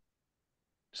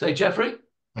 say, Jeffrey?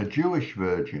 A Jewish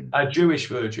virgin. A Jewish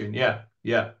virgin, yeah.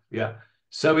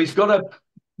 So he's got a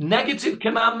negative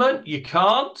commandment, you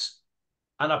can't,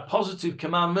 and a positive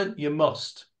commandment, you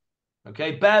must.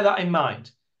 Okay, bear that in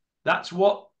mind. That's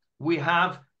what we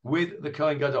have with the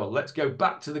Kohen Gadol. Let's go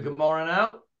back to the Gemarah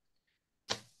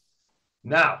now.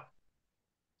 Now,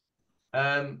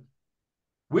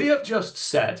 we have just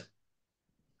said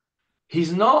he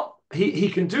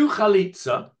can do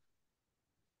chalitza,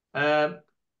 and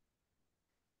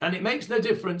it makes no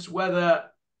difference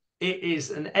whether it is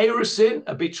an erusin,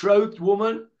 a betrothed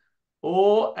woman,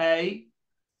 or a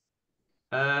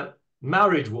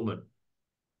married woman.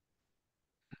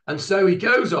 And so he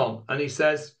goes on and he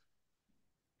says,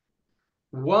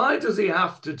 why does he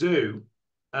have to do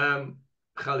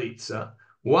chalitza?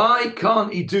 Why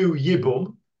can't he do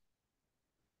yibum?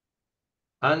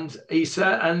 And he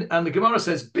said, and the Gemarah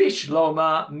says,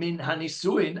 Bishloma min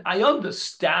hanisuin. I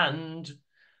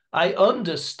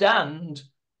understand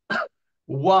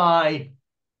why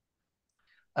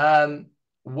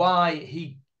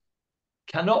he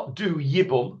cannot do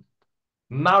yibum,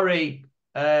 marry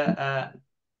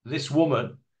this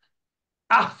woman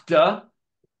after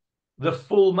the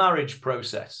full marriage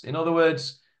process. In other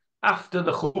words, after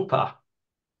the chuppah.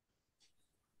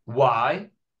 Why?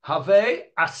 Have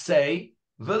asay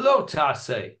velo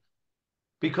tasay.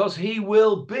 Because he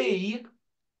will be,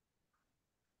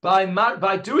 by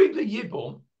doing the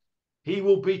yibum, he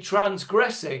will be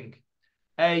transgressing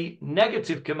a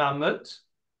negative commandment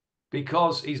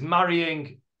because he's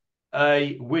marrying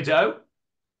a widow,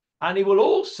 and he will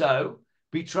also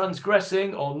be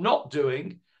transgressing or not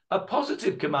doing a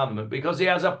positive commandment because he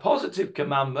has a positive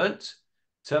commandment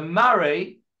to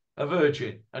marry a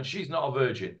virgin, and she's not a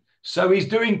virgin. So he's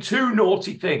doing two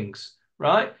naughty things,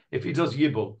 right? If he does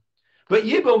yibum. But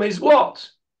yibum is what?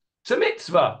 It's a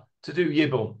mitzvah to do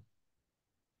yibum.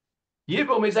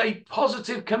 Yibum is a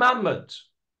positive commandment.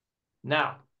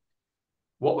 Now,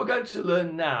 what we're going to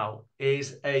learn now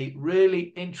is a really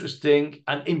interesting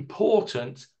and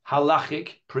important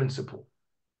halachic principle.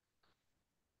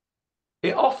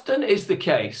 It often is the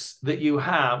case that you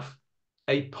have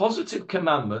a positive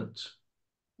commandment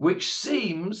which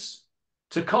seems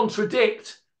to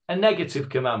contradict a negative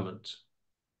commandment.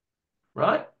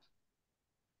 Right?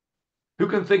 Who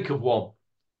can think of one?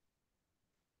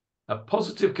 A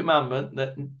positive commandment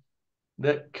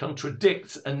that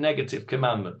contradicts a negative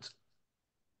commandment.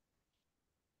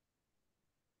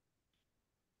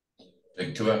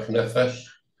 Nefesh.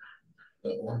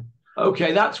 That one.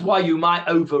 Okay, that's why you might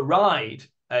override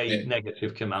a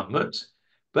negative commandment.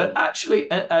 But actually,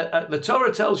 the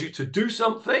Torah tells you to do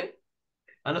something.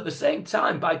 And at the same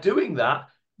time, by doing that,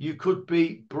 you could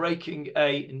be breaking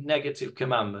a negative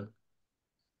commandment.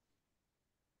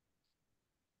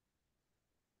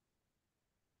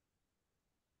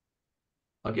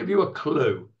 I'll give you a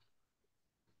clue.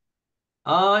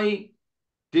 I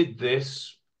did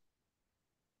this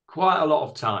quite a lot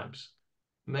of times.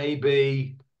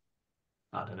 Maybe,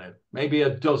 I don't know, maybe a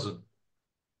dozen.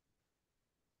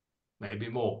 Maybe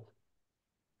more.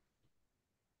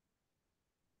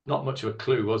 Not much of a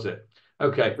clue, was it?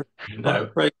 Okay.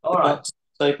 No. All right.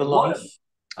 Save a life.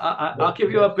 I'll give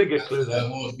you a bigger clue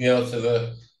then. Walking out of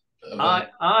a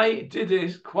I did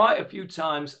this quite a few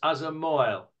times as a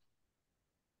moel.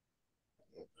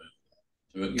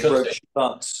 You broke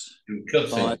Shabbat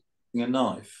by using a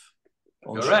knife.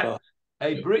 Correct. Shabbat.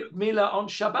 A Brit Milah on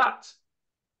Shabbat.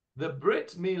 The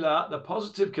Brit Milah, the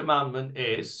positive commandment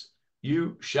is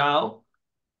you shall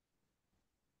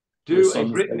do a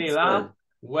Brit Milah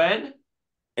when?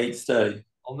 8th day.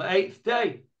 On the 8th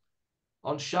day.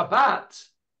 On Shabbat,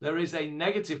 there is a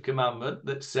negative commandment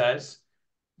that says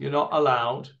you're not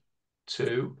allowed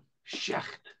to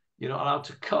shecht. You're not allowed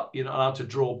to cut. You're not allowed to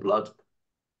draw blood.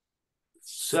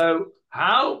 So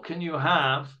how can you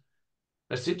have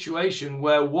a situation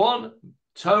where one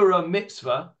Torah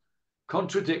mitzvah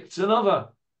contradicts another?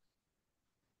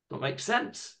 Don't make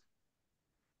sense.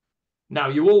 Now,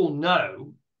 you all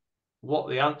know what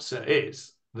the answer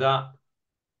is, that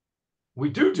we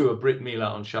do a Brit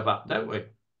Milah on Shabbat, don't we?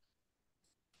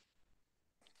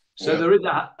 So there is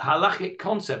a halachic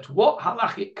concept. What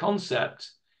halachic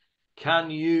concept can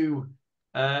you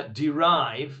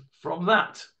derive from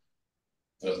that?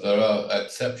 There are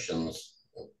exceptions.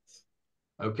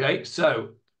 Okay, so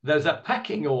there's a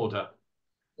pecking order.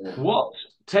 What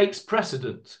takes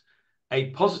precedent? A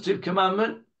positive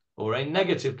commandment or a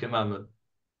negative commandment?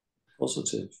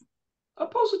 Positive. A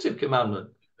positive commandment,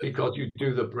 because you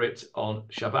do the Brit on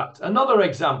Shabbat. Another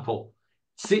example,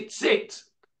 tzitzit.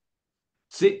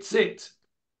 Tzitzit.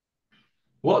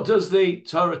 What does the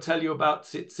Torah tell you about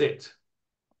tzitzit?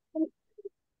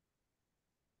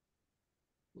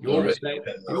 You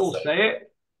all say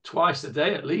it twice a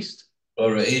day at least.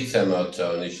 Or eat them out,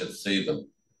 and you should see them.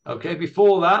 Okay,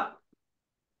 before that.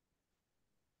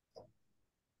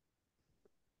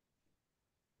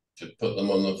 Should put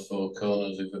them on the four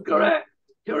corners of the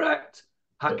Correct.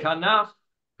 Hakanaf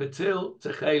patil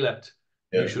techelet.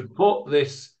 You should put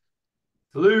this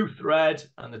blue thread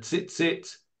and the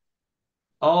tzitzit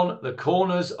on the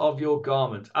corners of your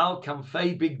garment. Al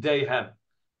kamfei bigdeihem.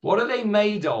 What are they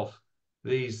made of,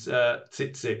 these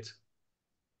tzitzit?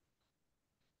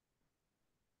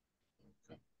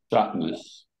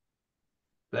 Shatnez.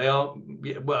 They are,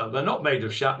 well, they're not made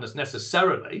of shatnez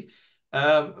necessarily.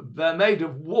 They're made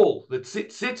of wool. The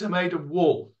tzitzit are made of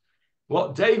wool.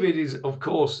 What David is, of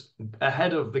course,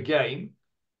 ahead of the game.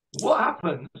 What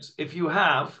happens if you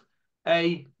have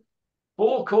a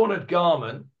four-cornered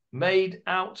garment made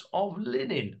out of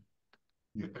linen?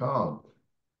 You can't.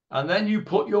 And then you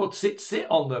put your tzitzit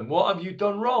on them. What have you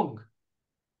done wrong?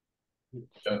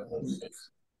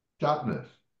 Shatnez.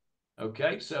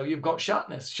 Okay, so you've got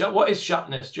shatnez. What is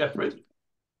shatnez, Jeffrey?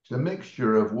 It's a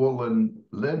mixture of wool and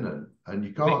linen, and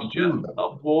you can't do that.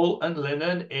 Of wool and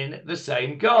linen in the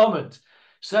same garment.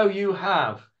 So you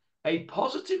have a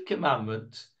positive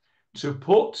commandment to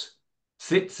put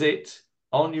tzitzit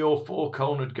on your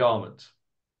four-cornered garment.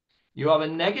 You have a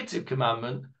negative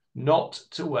commandment not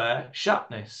to wear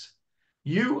shatnez.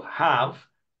 You have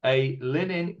a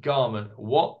linen garment.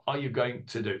 What are you going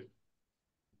to do?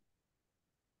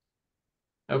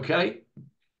 Okay,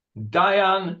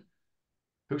 Diane,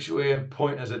 who should we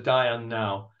appoint as a Diane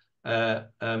now?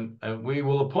 And we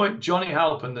will appoint Johnny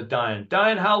Halpin the Diane.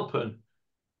 Diane Halpin,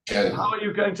 how are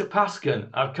you going to Paskin?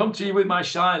 I've come to you with my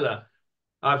Shiloh.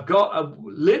 I've got a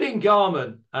linen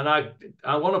garment and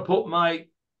I want to put my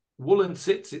woolen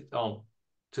tzitzit on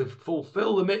to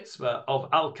fulfill the mitzvah of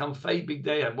Al Kamfei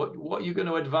Bigdeihem. What are you going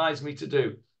to advise me to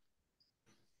do?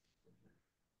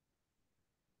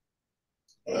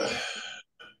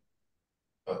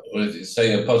 Well, if it's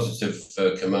saying a positive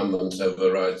commandment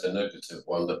overrides a negative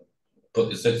one, that put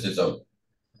the tzitzit on.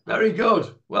 Very good.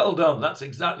 Well done. That's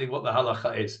exactly what the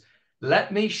halacha is.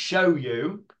 Let me show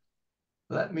you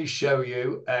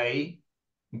a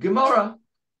Gemarah.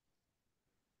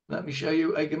 Let me show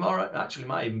you a Gemarah. Actually, it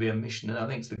might even be a Mishnah. I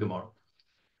think it's the Gemarah.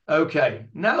 Okay.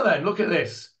 Now then, look at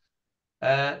this.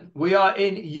 We are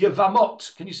in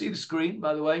Yevamot. Can you see the screen,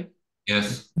 by the way?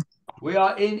 Yes. We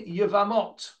are in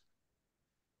Yevamot.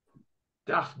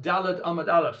 Daf Dalad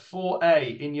Amad Aleph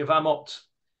 4a in Yevamot.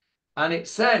 And it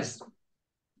says,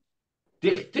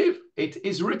 Dichtiv, it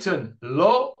is written,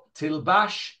 Lo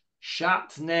tilbash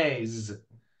shatnez.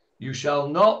 You shall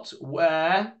not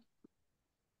wear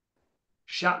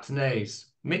shatnez,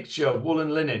 mixture of wool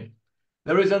and linen.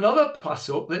 There is another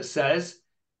pasuk that says,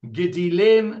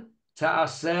 Gidilim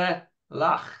ta'aseh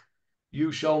lach.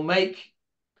 You shall make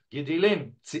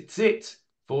gidilim, tzitzit,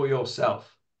 for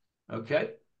yourself.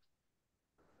 Okay?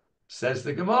 Says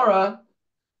the Gemara,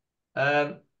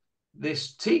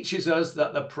 this teaches us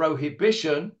that the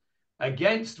prohibition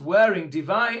against wearing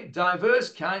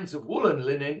diverse kinds of wool and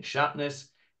linen, shatnez,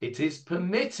 it is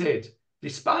permitted.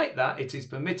 Despite that, it is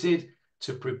permitted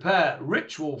to prepare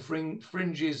ritual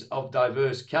fringes of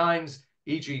diverse kinds,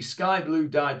 e.g. sky blue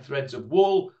dyed threads of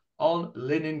wool on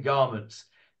linen garments.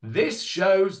 This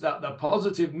shows that the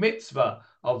positive mitzvah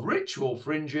of ritual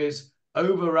fringes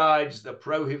overrides the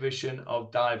prohibition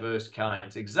of diverse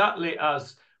kinds. Exactly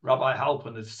as Rabbi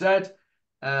Halpern has said,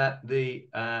 the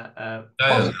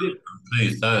positive...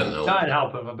 Please, Diane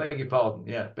Halpern, I beg your pardon.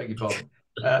 Yeah, beg your pardon.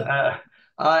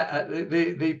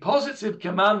 The positive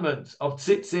commandment of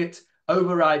tzitzit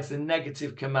overrides the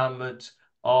negative commandment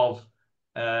of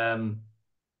shatnez.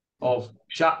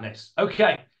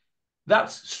 Okay,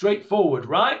 that's straightforward,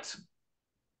 right?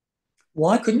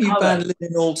 Why couldn't you ban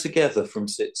linen altogether from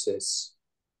tzitzis?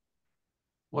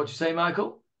 What'd you say,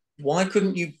 Michael? Why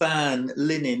couldn't you ban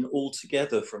linen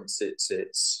altogether from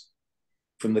tzitzits,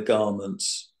 from the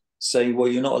garments? Say, well,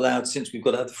 you're not allowed, since we've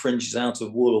got to have the fringes out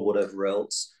of wool or whatever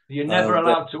else. You're never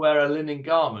allowed to wear a linen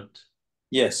garment.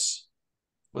 Yes.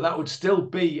 Well, that would still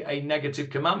be a negative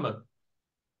commandment.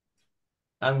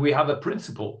 And we have a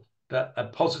principle that a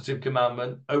positive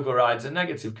commandment overrides a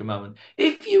negative commandment.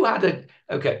 If you had a...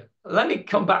 Okay, let me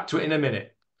come back to it in a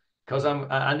minute, because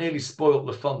I nearly spoiled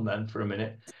the fun then for a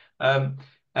minute.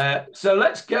 So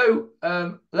let's go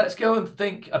and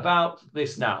think about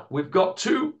this now. We've got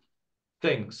two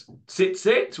things.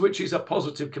 Tzitzit, which is a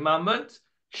positive commandment.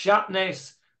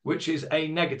 Shatnez, which is a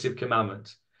negative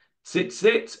commandment.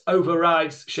 Tzitzit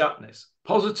overrides shatnez.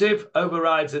 Positive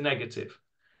overrides a negative.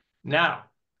 Now,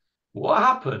 what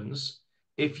happens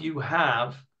if you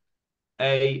have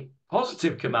a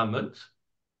positive commandment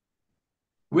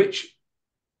which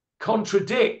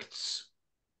contradicts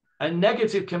a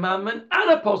negative commandment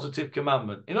and a positive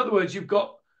commandment? In other words, you've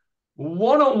got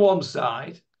one on one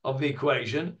side of the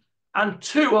equation and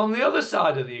two on the other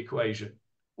side of the equation.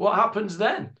 What happens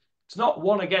then? It's not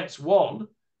one against one,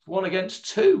 it's one against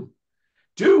two.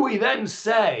 Do we then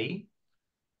say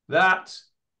that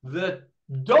the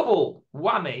double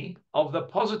whammy of the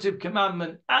positive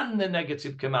commandment and the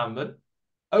negative commandment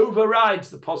overrides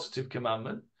the positive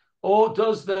commandment, or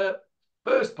does the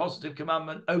first positive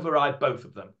commandment override both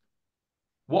of them?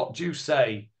 What do you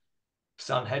say,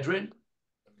 Sanhedrin?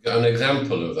 Got an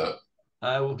example of that?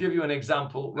 I will give you an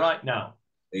example right now.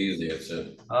 Easier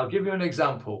to... I'll give you an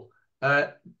example.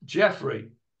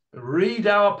 Jeffrey, read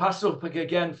our pasuk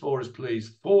again for us,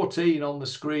 please. 14 on the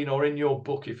screen, or in your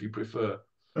book if you prefer.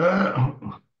 A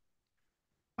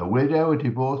widow, a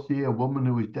divorcee, a woman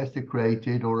who is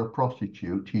desecrated, or a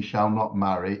prostitute, he shall not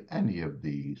marry any of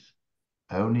these.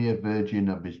 Only a virgin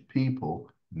of his people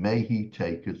may he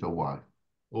take as a wife.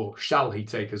 Or shall he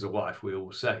take as a wife, we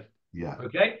all say. Yeah.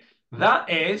 Okay, that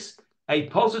is a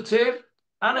positive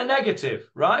and a negative,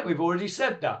 right? We've already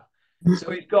said that.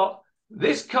 So he's got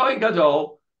this Kohen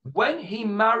Gadol, when he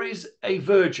marries a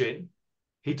virgin,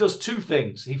 he does two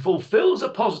things. He fulfills a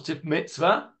positive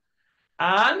mitzvah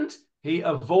and he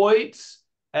avoids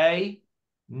a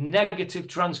negative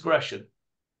transgression.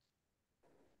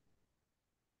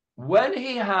 When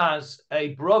he has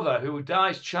a brother who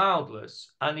dies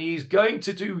childless and he's going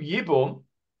to do Yibum,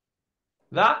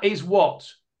 that is what?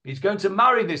 He's going to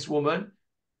marry this woman,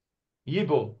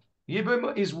 Yibum.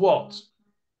 Yibum is what?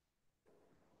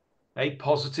 A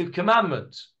positive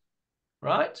commandment,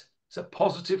 right? It's a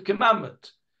positive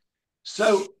commandment.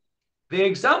 So the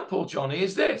example, Johnny,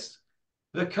 is this.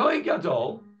 The Kohen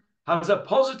Gadol has a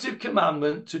positive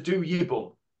commandment to do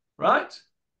Yibum, right?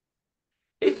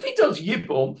 If he does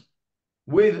Yibum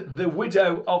with the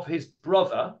widow of his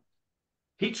brother,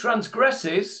 he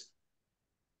transgresses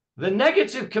the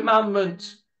negative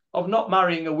commandment of not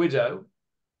marrying a widow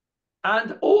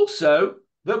and also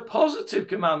the positive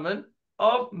commandment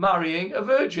of marrying a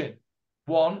virgin,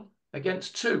 1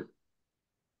 against 2.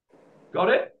 Got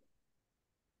it?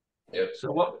 Yep.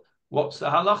 So what's the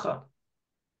halacha?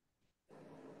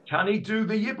 Can he do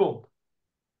the yibum?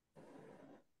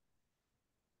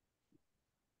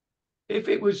 If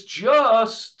it was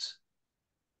just,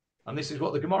 and this is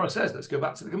what the Gemarah says, let's go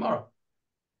back to the Gemarah.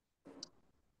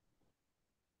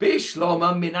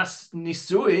 Bishloma minas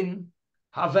nisuin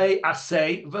have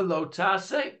asay velo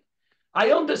ta'aseh.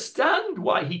 I understand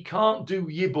why he can't do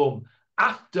yibum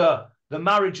after the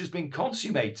marriage has been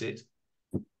consummated,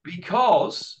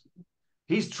 because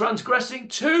he's transgressing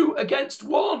 2 against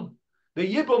 1.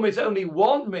 The yibum is only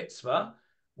 1 mitzvah,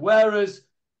 whereas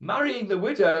marrying the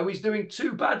widow, he's doing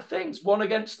 2 bad things, 1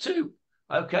 against 2.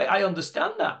 Okay, I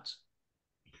understand that.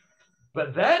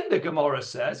 But then the Gemarah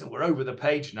says, and we're over the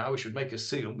page now, we should make a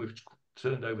seal, we've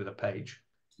turned over the page.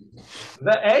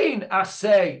 Ve'ein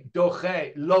aseh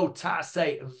doche lo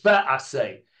ta'aseh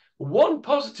ve'aseh. 1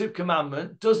 positive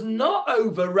commandment does not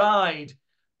override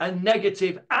a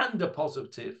negative and a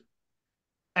positive.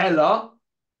 Ella,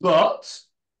 but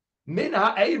min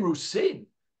ha'erusin.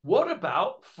 What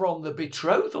about from the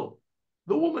betrothal?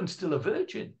 The woman's still a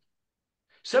virgin.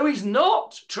 So he's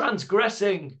not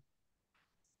transgressing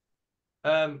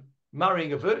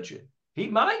marrying a virgin. He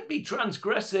might be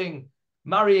transgressing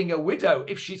marrying a widow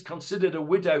if she's considered a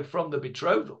widow from the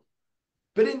betrothal.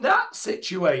 But in that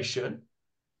situation,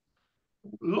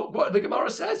 look what the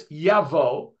Gemarah says.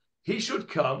 Yavo, he should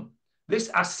come. This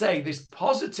asay, this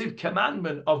positive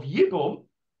commandment of yibum,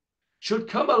 should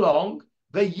come along,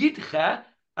 the yidche,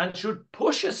 and should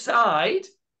push aside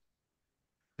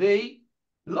the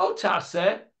lo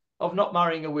taseh of not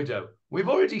marrying a widow. We've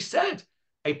already said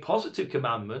a positive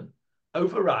commandment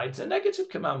overrides a negative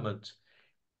commandment.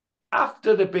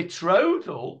 After the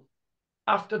betrothal,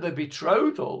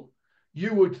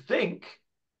 you would think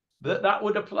that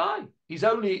would apply.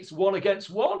 It's 1 against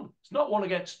 1. It's not 1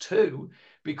 against 2,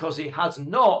 because he has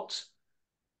not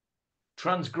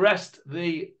transgressed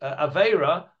the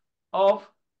avera of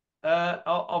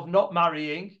not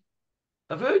marrying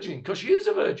a virgin, because she is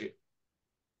a virgin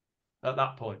at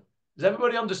that point. Does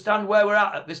everybody understand where we're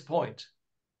at this point?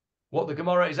 What the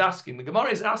Gemarah is asking? The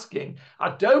Gemarah is asking, I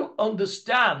don't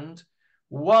understand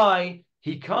why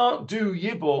he can't do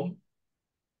yibum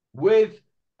with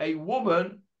a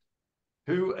woman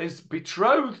who is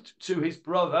betrothed to his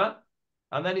brother,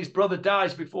 and then his brother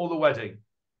dies before the wedding.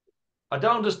 I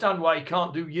don't understand why he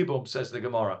can't do yibum, says the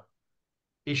Gemarah.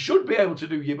 He should be able to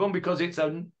do yibum because it's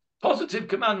a positive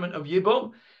commandment of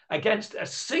yibum against a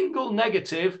single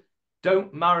negative,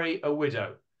 don't marry a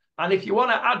widow. And if you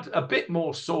want to add a bit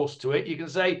more sauce to it, you can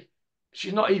say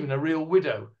she's not even a real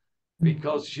widow,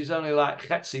 because she's only like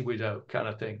chetzi widow kind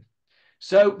of thing.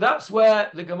 So that's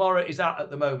where the Gemarah is at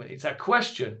the moment. It's a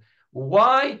question.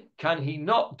 Why can he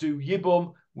not do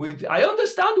yibum with... I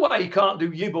understand why he can't do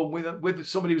yibum with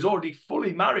somebody who's already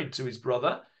fully married to his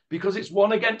brother, because it's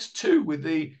 1 against 2 with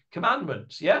the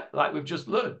commandments, yeah? Like we've just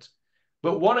learned.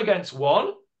 But 1 against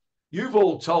 1, you've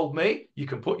all told me you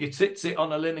can put your tzitzit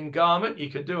on a linen garment, you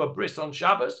can do a bris on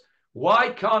Shabbos.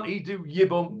 Why can't he do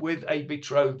yibum with a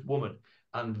betrothed woman?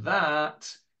 And that,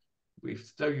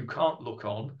 though you can't look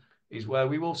on, is where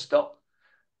we will stop.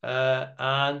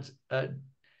 Don't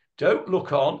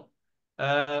look on.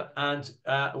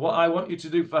 What I want you to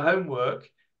do for homework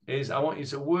is I want you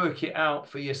to work it out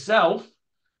for yourself,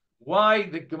 why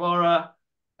the Gemarah,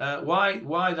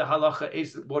 why the halacha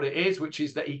is what it is, which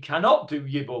is that he cannot do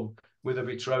yibum with a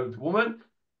betrothed woman.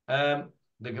 The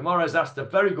Gemarah has asked a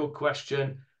very good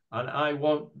question, and I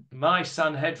want my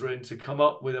Sanhedrin to come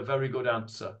up with a very good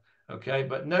answer. Okay,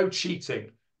 but no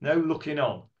cheating, no looking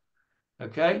on.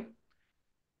 Okay.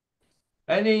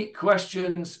 Any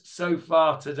questions so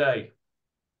far today?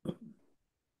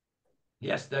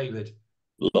 Yes, David.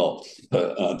 Lots,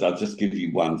 but I'll just give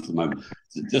you one for the moment.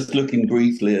 Just looking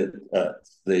briefly at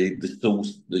the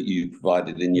source that you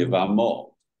provided in your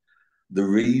Vamot, the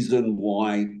reason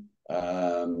why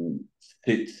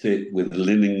sit with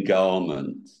linen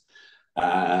garments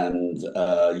and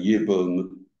yibum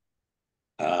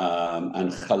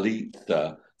and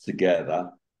chalitza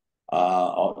together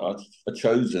are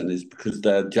chosen is because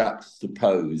they're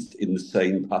juxtaposed in the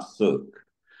same pasuk.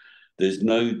 There's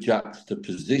no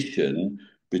juxtaposition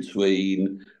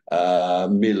between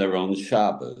Miller on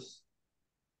Shabbos.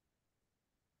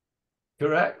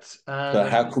 Correct. So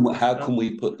how can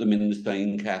we put them in the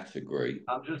same category?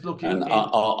 I'm just looking. And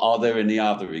are there any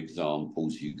other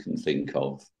examples you can think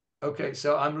of? Okay,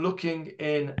 so I'm looking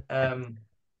in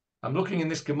I'm looking in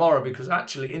this Gemarah because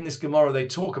actually in this Gemarah they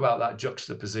talk about that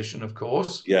juxtaposition, of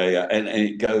course. Yeah, and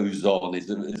it goes on. It's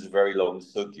a very long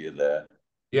sugya there.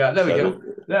 Yeah, there we go.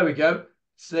 There we go.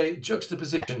 Say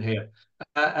juxtaposition here.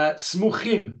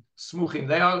 Smuchim.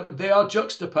 They are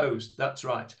juxtaposed. That's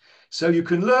right. So you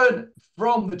can learn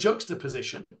from the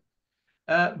juxtaposition,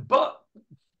 but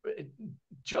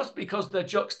just because they're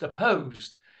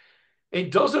juxtaposed,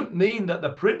 it doesn't mean that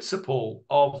the principle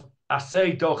of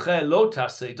aseh doche lo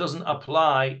taseh doesn't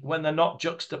apply when they're not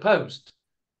juxtaposed,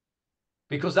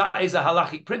 because that is a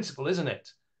halachic principle, isn't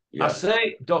it? Yeah.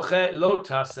 Aseh doche lo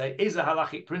taseh is a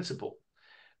halachic principle,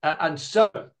 and so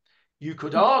you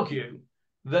could argue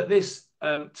that this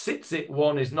tzitzit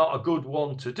one is not a good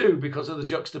one to do because of the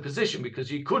juxtaposition, because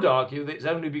you could argue that it's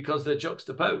only because they're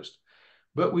juxtaposed,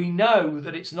 but we know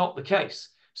that it's not the case.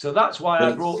 So that's why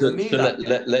I brought the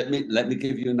milah. Let me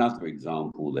give you another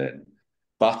example then.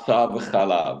 Basar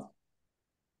v'chalav,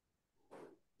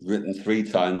 written 3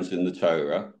 times in the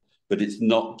Torah, but it's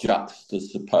not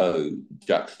juxtaposed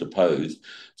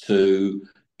to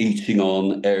eating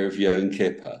on Erev Yom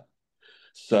Kippur.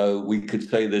 So we could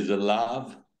say there's a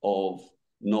lav of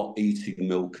not eating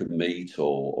milk and meat,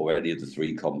 or any of the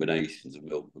 3 combinations of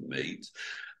milk and meat,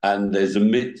 and there's a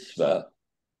mitzvah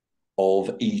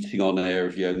of eating on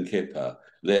Erev Yom Kippur.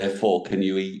 Therefore, can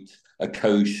you eat a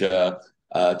kosher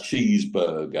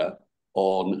cheeseburger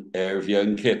on Erev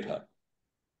Yom Kippur?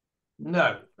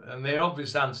 No, and the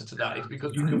obvious answer to that is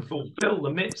because you can fulfill the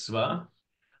mitzvah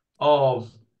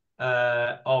of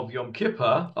Yom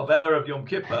Kippur, of Erev Yom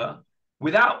Kippur,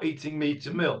 without eating meat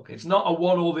and milk. It's not a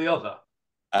one or the other.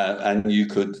 And you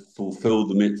could fulfill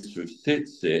the mitzvah of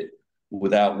tzitzit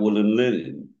without wool and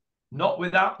linen. Not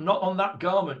on that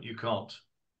garment, you can't.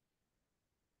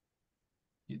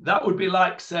 That would be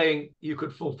like saying you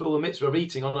could fulfill the mitzvah of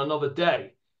eating on another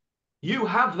day. You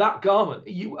have that garment.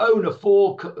 You own a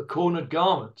 4-cornered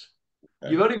garment.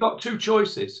 Okay. You've only got 2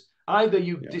 choices. Either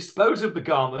you dispose of the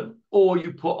garment or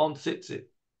you put on tzitzit.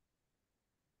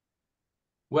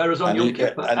 Whereas on Yom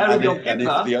Kippur, you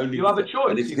have a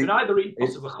choice. You can either eat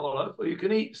boss of a cholov or you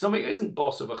can eat something that isn't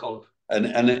boss of a cholov.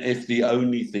 And if the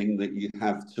only thing that you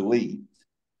have to eat,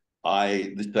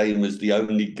 the same as the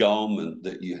only garment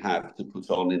that you have to put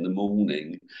on in the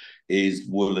morning, is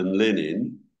wool and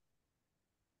linen.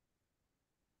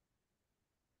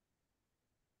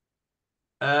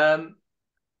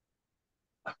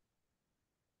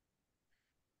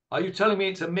 Are you telling me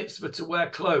it's a mitzvah to wear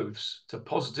clothes? It's a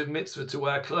positive mitzvah to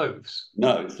wear clothes?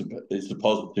 No, it's a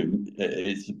positive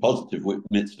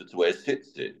mitzvah to wear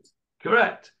tzitzit.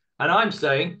 Correct. And I'm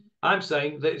saying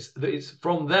that it's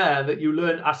from there that you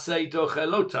learn aseh doche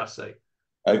lo taseh.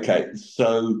 Okay,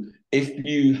 so if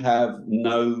you have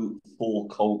no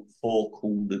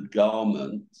 4-cornered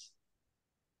garment,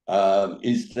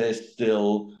 is there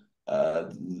still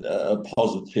a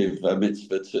positive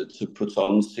mitzvah to put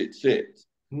on tzitzit?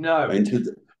 No.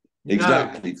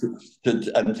 Exactly.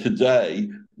 And today,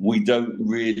 we don't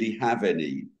really have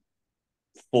any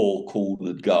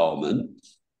 4-cornered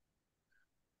garments.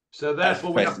 So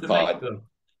therefore, we have to make them.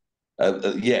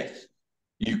 Yes.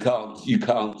 You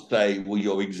can't say, well,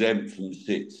 you're exempt from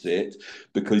tzitzit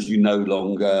because you no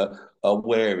longer are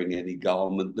wearing any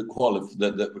garment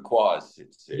that requires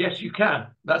tzitzit. Yes, you can.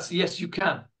 Yes, you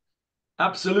can.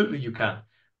 Absolutely, you can.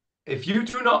 If you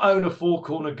do not own a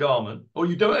 4-cornered garment, or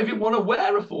you don't even want to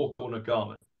wear a 4-cornered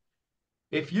garment,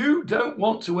 if you don't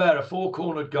want to wear a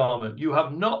 4-cornered garment, you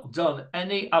have not done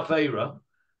any aveira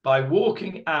by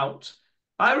walking out.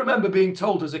 I remember being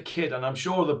told as a kid, and I'm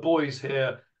sure the boys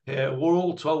here were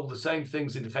all told the same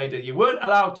things in Cheder. You weren't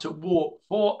allowed to walk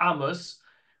 4 amas,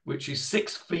 which is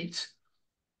 6 feet.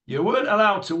 You weren't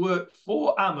allowed to work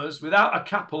 4 amas without a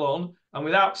kapel on and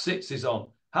without tzitzis on.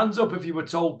 Hands up if you were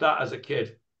told that as a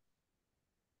kid.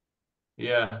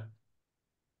 Yeah.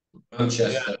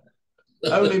 Manchester.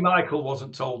 Yeah. Only Michael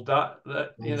wasn't told that.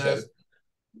 You know.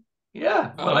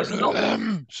 Yeah. Well, it's not.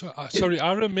 Sorry,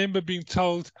 I remember being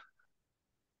told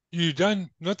you don't,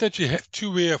 not that you have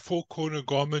to wear a 4-cornered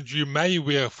garment, you may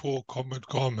wear a 4-cornered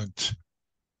garment.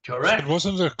 Correct. So it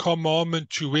wasn't a commandment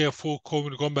to wear a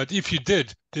 4-cornered garment, but if you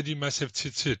did, then you must have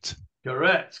tzitzit.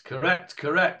 Correct.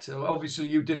 Obviously,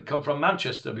 you didn't come from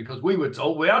Manchester because we were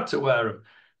told we had to wear them.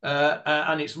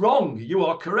 And it's wrong. You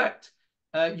are correct.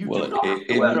 You do not have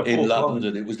to wear a 4-cornered. In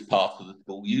London, it was part of the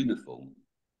school uniform.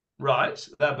 Right,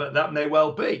 but that may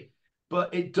well be.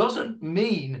 But it doesn't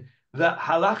mean that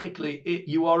halachically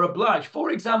you are obliged.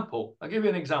 For example, I'll give you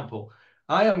an example.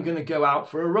 I am going to go out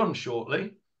for a run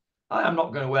shortly. I am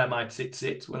not going to wear my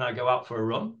tzitzit when I go out for a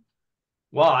run.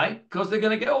 Why? Because they're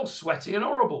going to get all sweaty and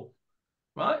horrible,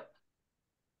 right?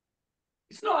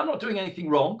 it's not, I'm not doing anything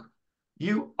wrong.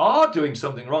 You are doing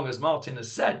something wrong, as Martin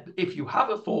has said. If you have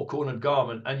a four-cornered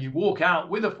garment and you walk out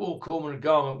with a four-cornered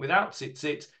garment without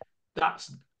tzitzit,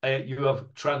 that's you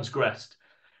have transgressed.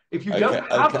 If you don't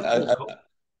have a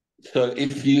so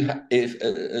if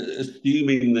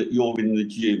assuming that you're in the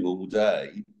gym all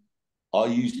day, are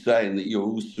you saying that you're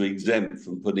also exempt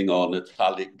from putting on a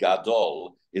talit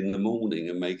gadol in the morning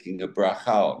and making a bracha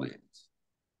on it?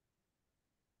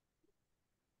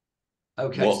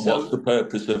 Okay, what's the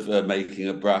purpose of making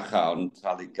a bracha on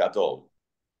talit gadol?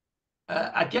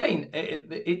 Again,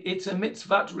 it's a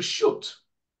mitzvah reshut.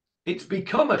 It's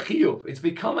become a chiyuv. It's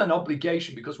become an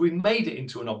obligation because we made it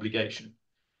into an obligation.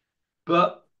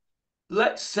 But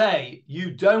let's say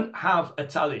you don't have a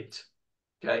talit.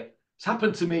 Okay, it's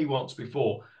happened to me once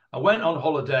before. I went on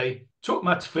holiday, took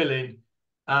my tefillin,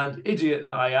 and idiot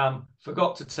I am,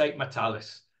 forgot to take my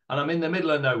talis. And I'm in the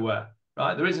middle of nowhere,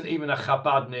 right? There isn't even a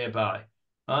Chabad nearby,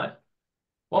 right?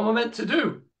 What am I meant to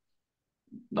do?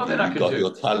 Nothing I can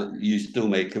do. You still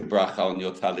make a bracha on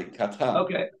your talit katan.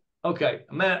 Okay,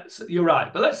 you're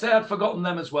right. But let's say I'd forgotten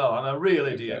them as well. I'm a real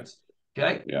idiot.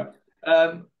 Okay. Yeah.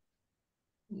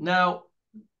 Now,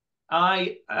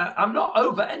 I'm not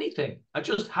over anything.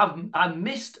 I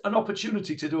missed an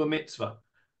opportunity to do a mitzvah.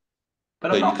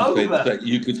 But I'm not over.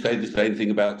 You could say the same thing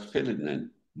about tefillin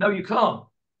then. No, you can't.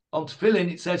 On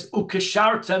tefillin, it says,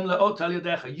 "Ukeshartem le'ot al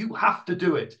yadecha." You have to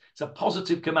do it. It's a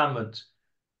positive commandment.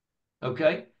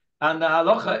 Okay? And the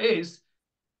halacha is,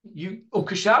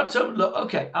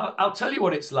 okay, I'll tell you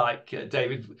what it's like,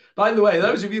 David. By the way,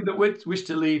 those of you that wish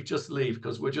to leave, just leave,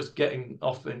 because we're just getting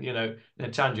off in a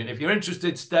tangent. If you're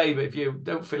interested, stay, but if you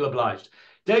don't feel obliged.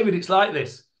 David, it's like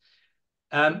this.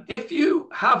 If you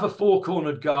have a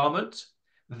four-cornered garment,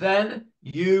 then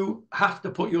you have to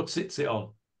put your tzitzit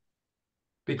on,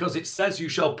 because it says you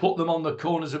shall put them on the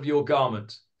corners of your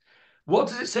garment. What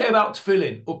does it say about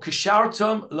tefillin?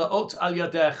 Ukeshartam la'ot al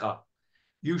yadecha.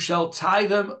 You shall tie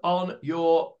them on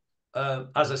your,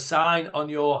 as a sign on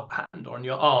your hand or on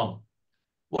your arm.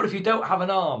 What if you don't have an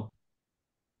arm?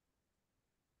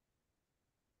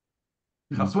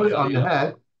 You put it on your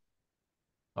head.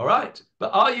 All right.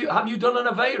 But have you done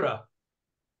an Aveira?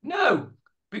 No,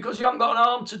 because you haven't got an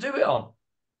arm to do it on.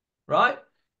 Right?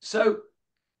 So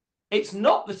it's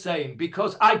not the same,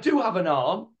 because I do have an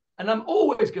arm, and I'm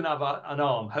always going to have an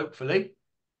arm, hopefully.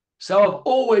 So I've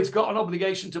always got an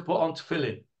obligation to put on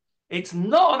tefillin. It's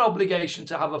not an obligation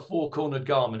to have a four-cornered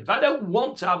garment. If I don't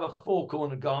want to have a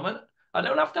four-cornered garment, I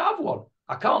don't have to have one.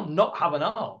 I can't not have an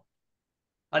arm.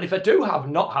 And if I do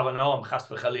not have an arm, chas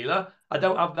v'chalila, I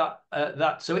don't have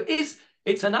that. So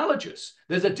it's analogous.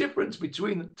 There's a difference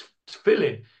between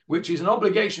tefillin, which is an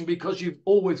obligation because you've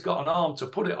always got an arm to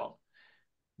put it on.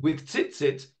 With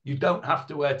tzitzit, you don't have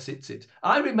to wear tzitzit.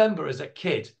 I remember as a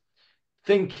kid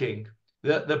thinking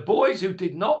that the boys who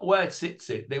did not wear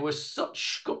tzitzit, they were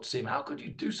such shkutzim. How could you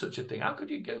do such a thing? How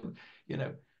could you go,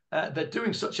 they're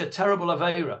doing such a terrible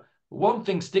aveira. One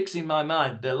thing sticks in my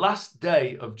mind. The last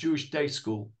day of Jewish day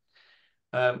school,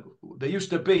 there used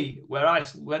to be, where I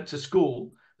went to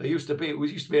school, it used to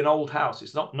be an old house.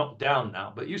 It's not knocked down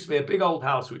now, but it used to be a big old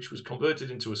house which was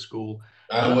converted into a school.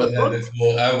 I went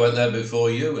there before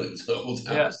you, and it's an old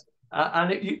house. And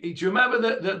do you remember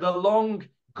the long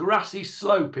grassy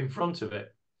slope in front of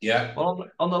it? Yeah. Well,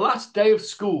 on the last day of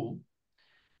school,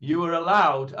 you were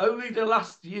allowed, only the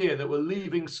last year that were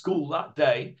leaving school that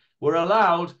day, were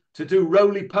allowed to do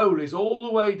roly-polies all the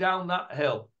way down that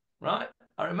hill, right?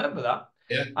 I remember that.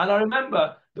 Yeah. And I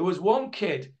remember there was one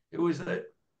kid who was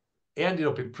he ended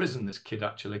up in prison, this kid,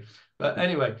 actually. But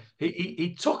anyway,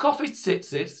 he took off his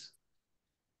tzitzis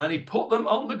and he put them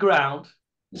on the ground,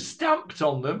 stamped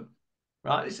on them,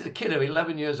 right? This is a kid of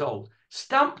 11 years old,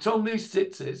 stamped on these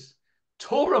tzitzis,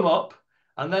 tore them up,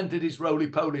 and then did his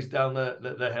roly-polies down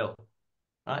the hill.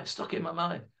 Right? Stuck in my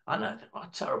mind. And I thought, what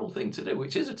a terrible thing to do,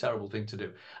 which is a terrible thing to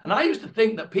do. And I used to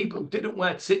think that people who didn't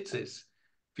wear tzitzis,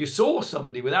 if you saw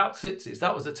somebody without tzitzis,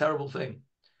 that was a terrible thing.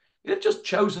 You've just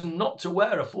chosen not to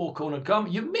wear a four-cornered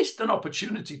garment. You missed an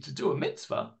opportunity to do a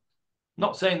mitzvah.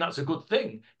 Not saying that's a good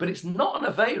thing, but it's not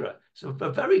an aveira. It's a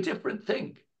very different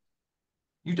thing.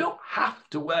 You don't have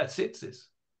to wear tzitzis.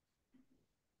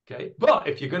 Okay, but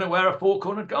if you're going to wear a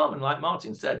four-cornered garment, like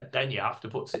Martin said, then you have to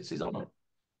put tzitzis on them.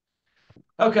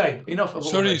 Okay, enough of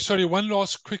all this. Sorry, one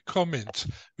last quick comment.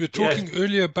 We were talking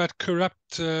earlier about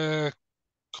corrupt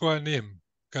Kohanim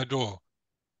Gadol.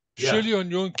 Yeah. Surely on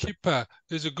Yom Kippur,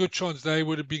 there's a good chance they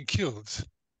would have been killed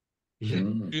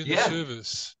during the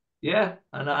service. Yeah,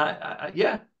 and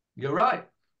yeah, you're right.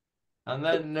 And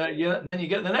then then you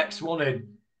get the next one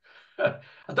in. I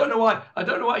don't know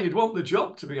why you'd want the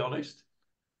job, to be honest.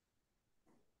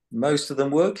 Most of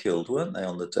them were killed, weren't they,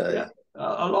 on the day? Yeah,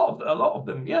 a lot of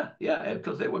them, yeah,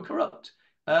 because they were corrupt.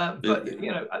 But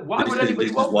you know, why would anybody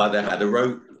This want is why that? they had a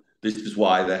rope. This is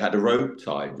why they had a rope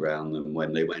tied round them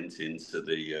when they went into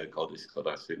the goddess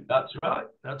Kodashim. That's right.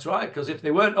 That's right. Because if they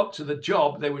weren't up to the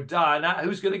job, they would die. Now,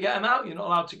 who's going to get them out? You're not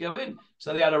allowed to go in.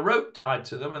 So they had a rope tied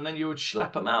to them, and then you would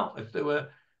schlep them out if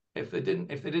they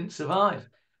didn't survive.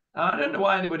 I don't know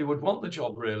why anybody would want the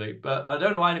job, really, but I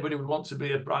don't know why anybody would want to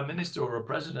be a prime minister or a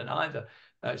president either.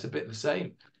 It's a bit the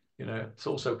same. You know, it's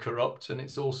also corrupt, and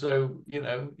it's also, you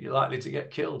know, you're likely to get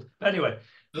killed. Anyway.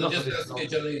 You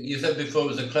said before it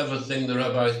was a clever thing the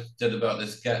rabbis did about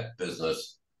this get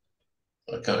business.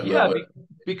 I can't remember. Yeah,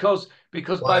 because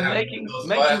by making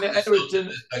the Erusin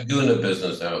Aguna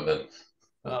business out then.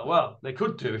 Well, they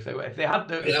could do if they had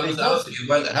the. I was asking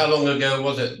you, how long ago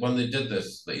was it when they did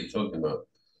this that you're talking about?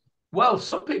 Well,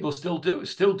 some people still do an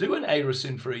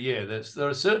Erusin for a year. There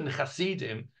are certain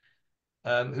Hasidim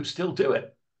who still do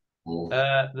it.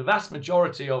 The vast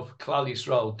majority of Klal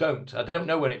Yisrael don't. I don't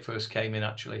know when it first came in,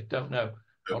 actually. Don't know.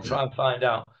 I'll try and find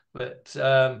out. But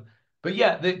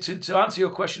yeah, to answer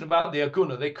your question about the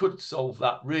Aguna, they could solve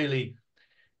that really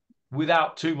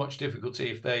without too much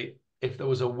difficulty if there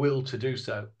was a will to do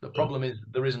so. The problem is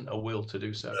there isn't a will to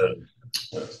do so.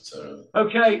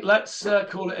 Okay, let's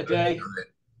call it a day.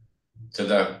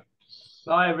 Ta-da.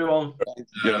 Bye, everyone.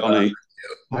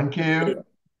 Thank you.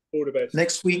 All the best.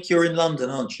 Next week you're in London,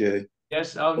 aren't you?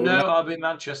 Yes. Oh no, I'll be in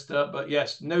Manchester. But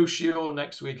yes, no shiur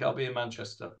next week. I'll be in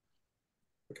Manchester.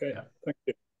 Okay. Yeah. Thank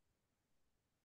you.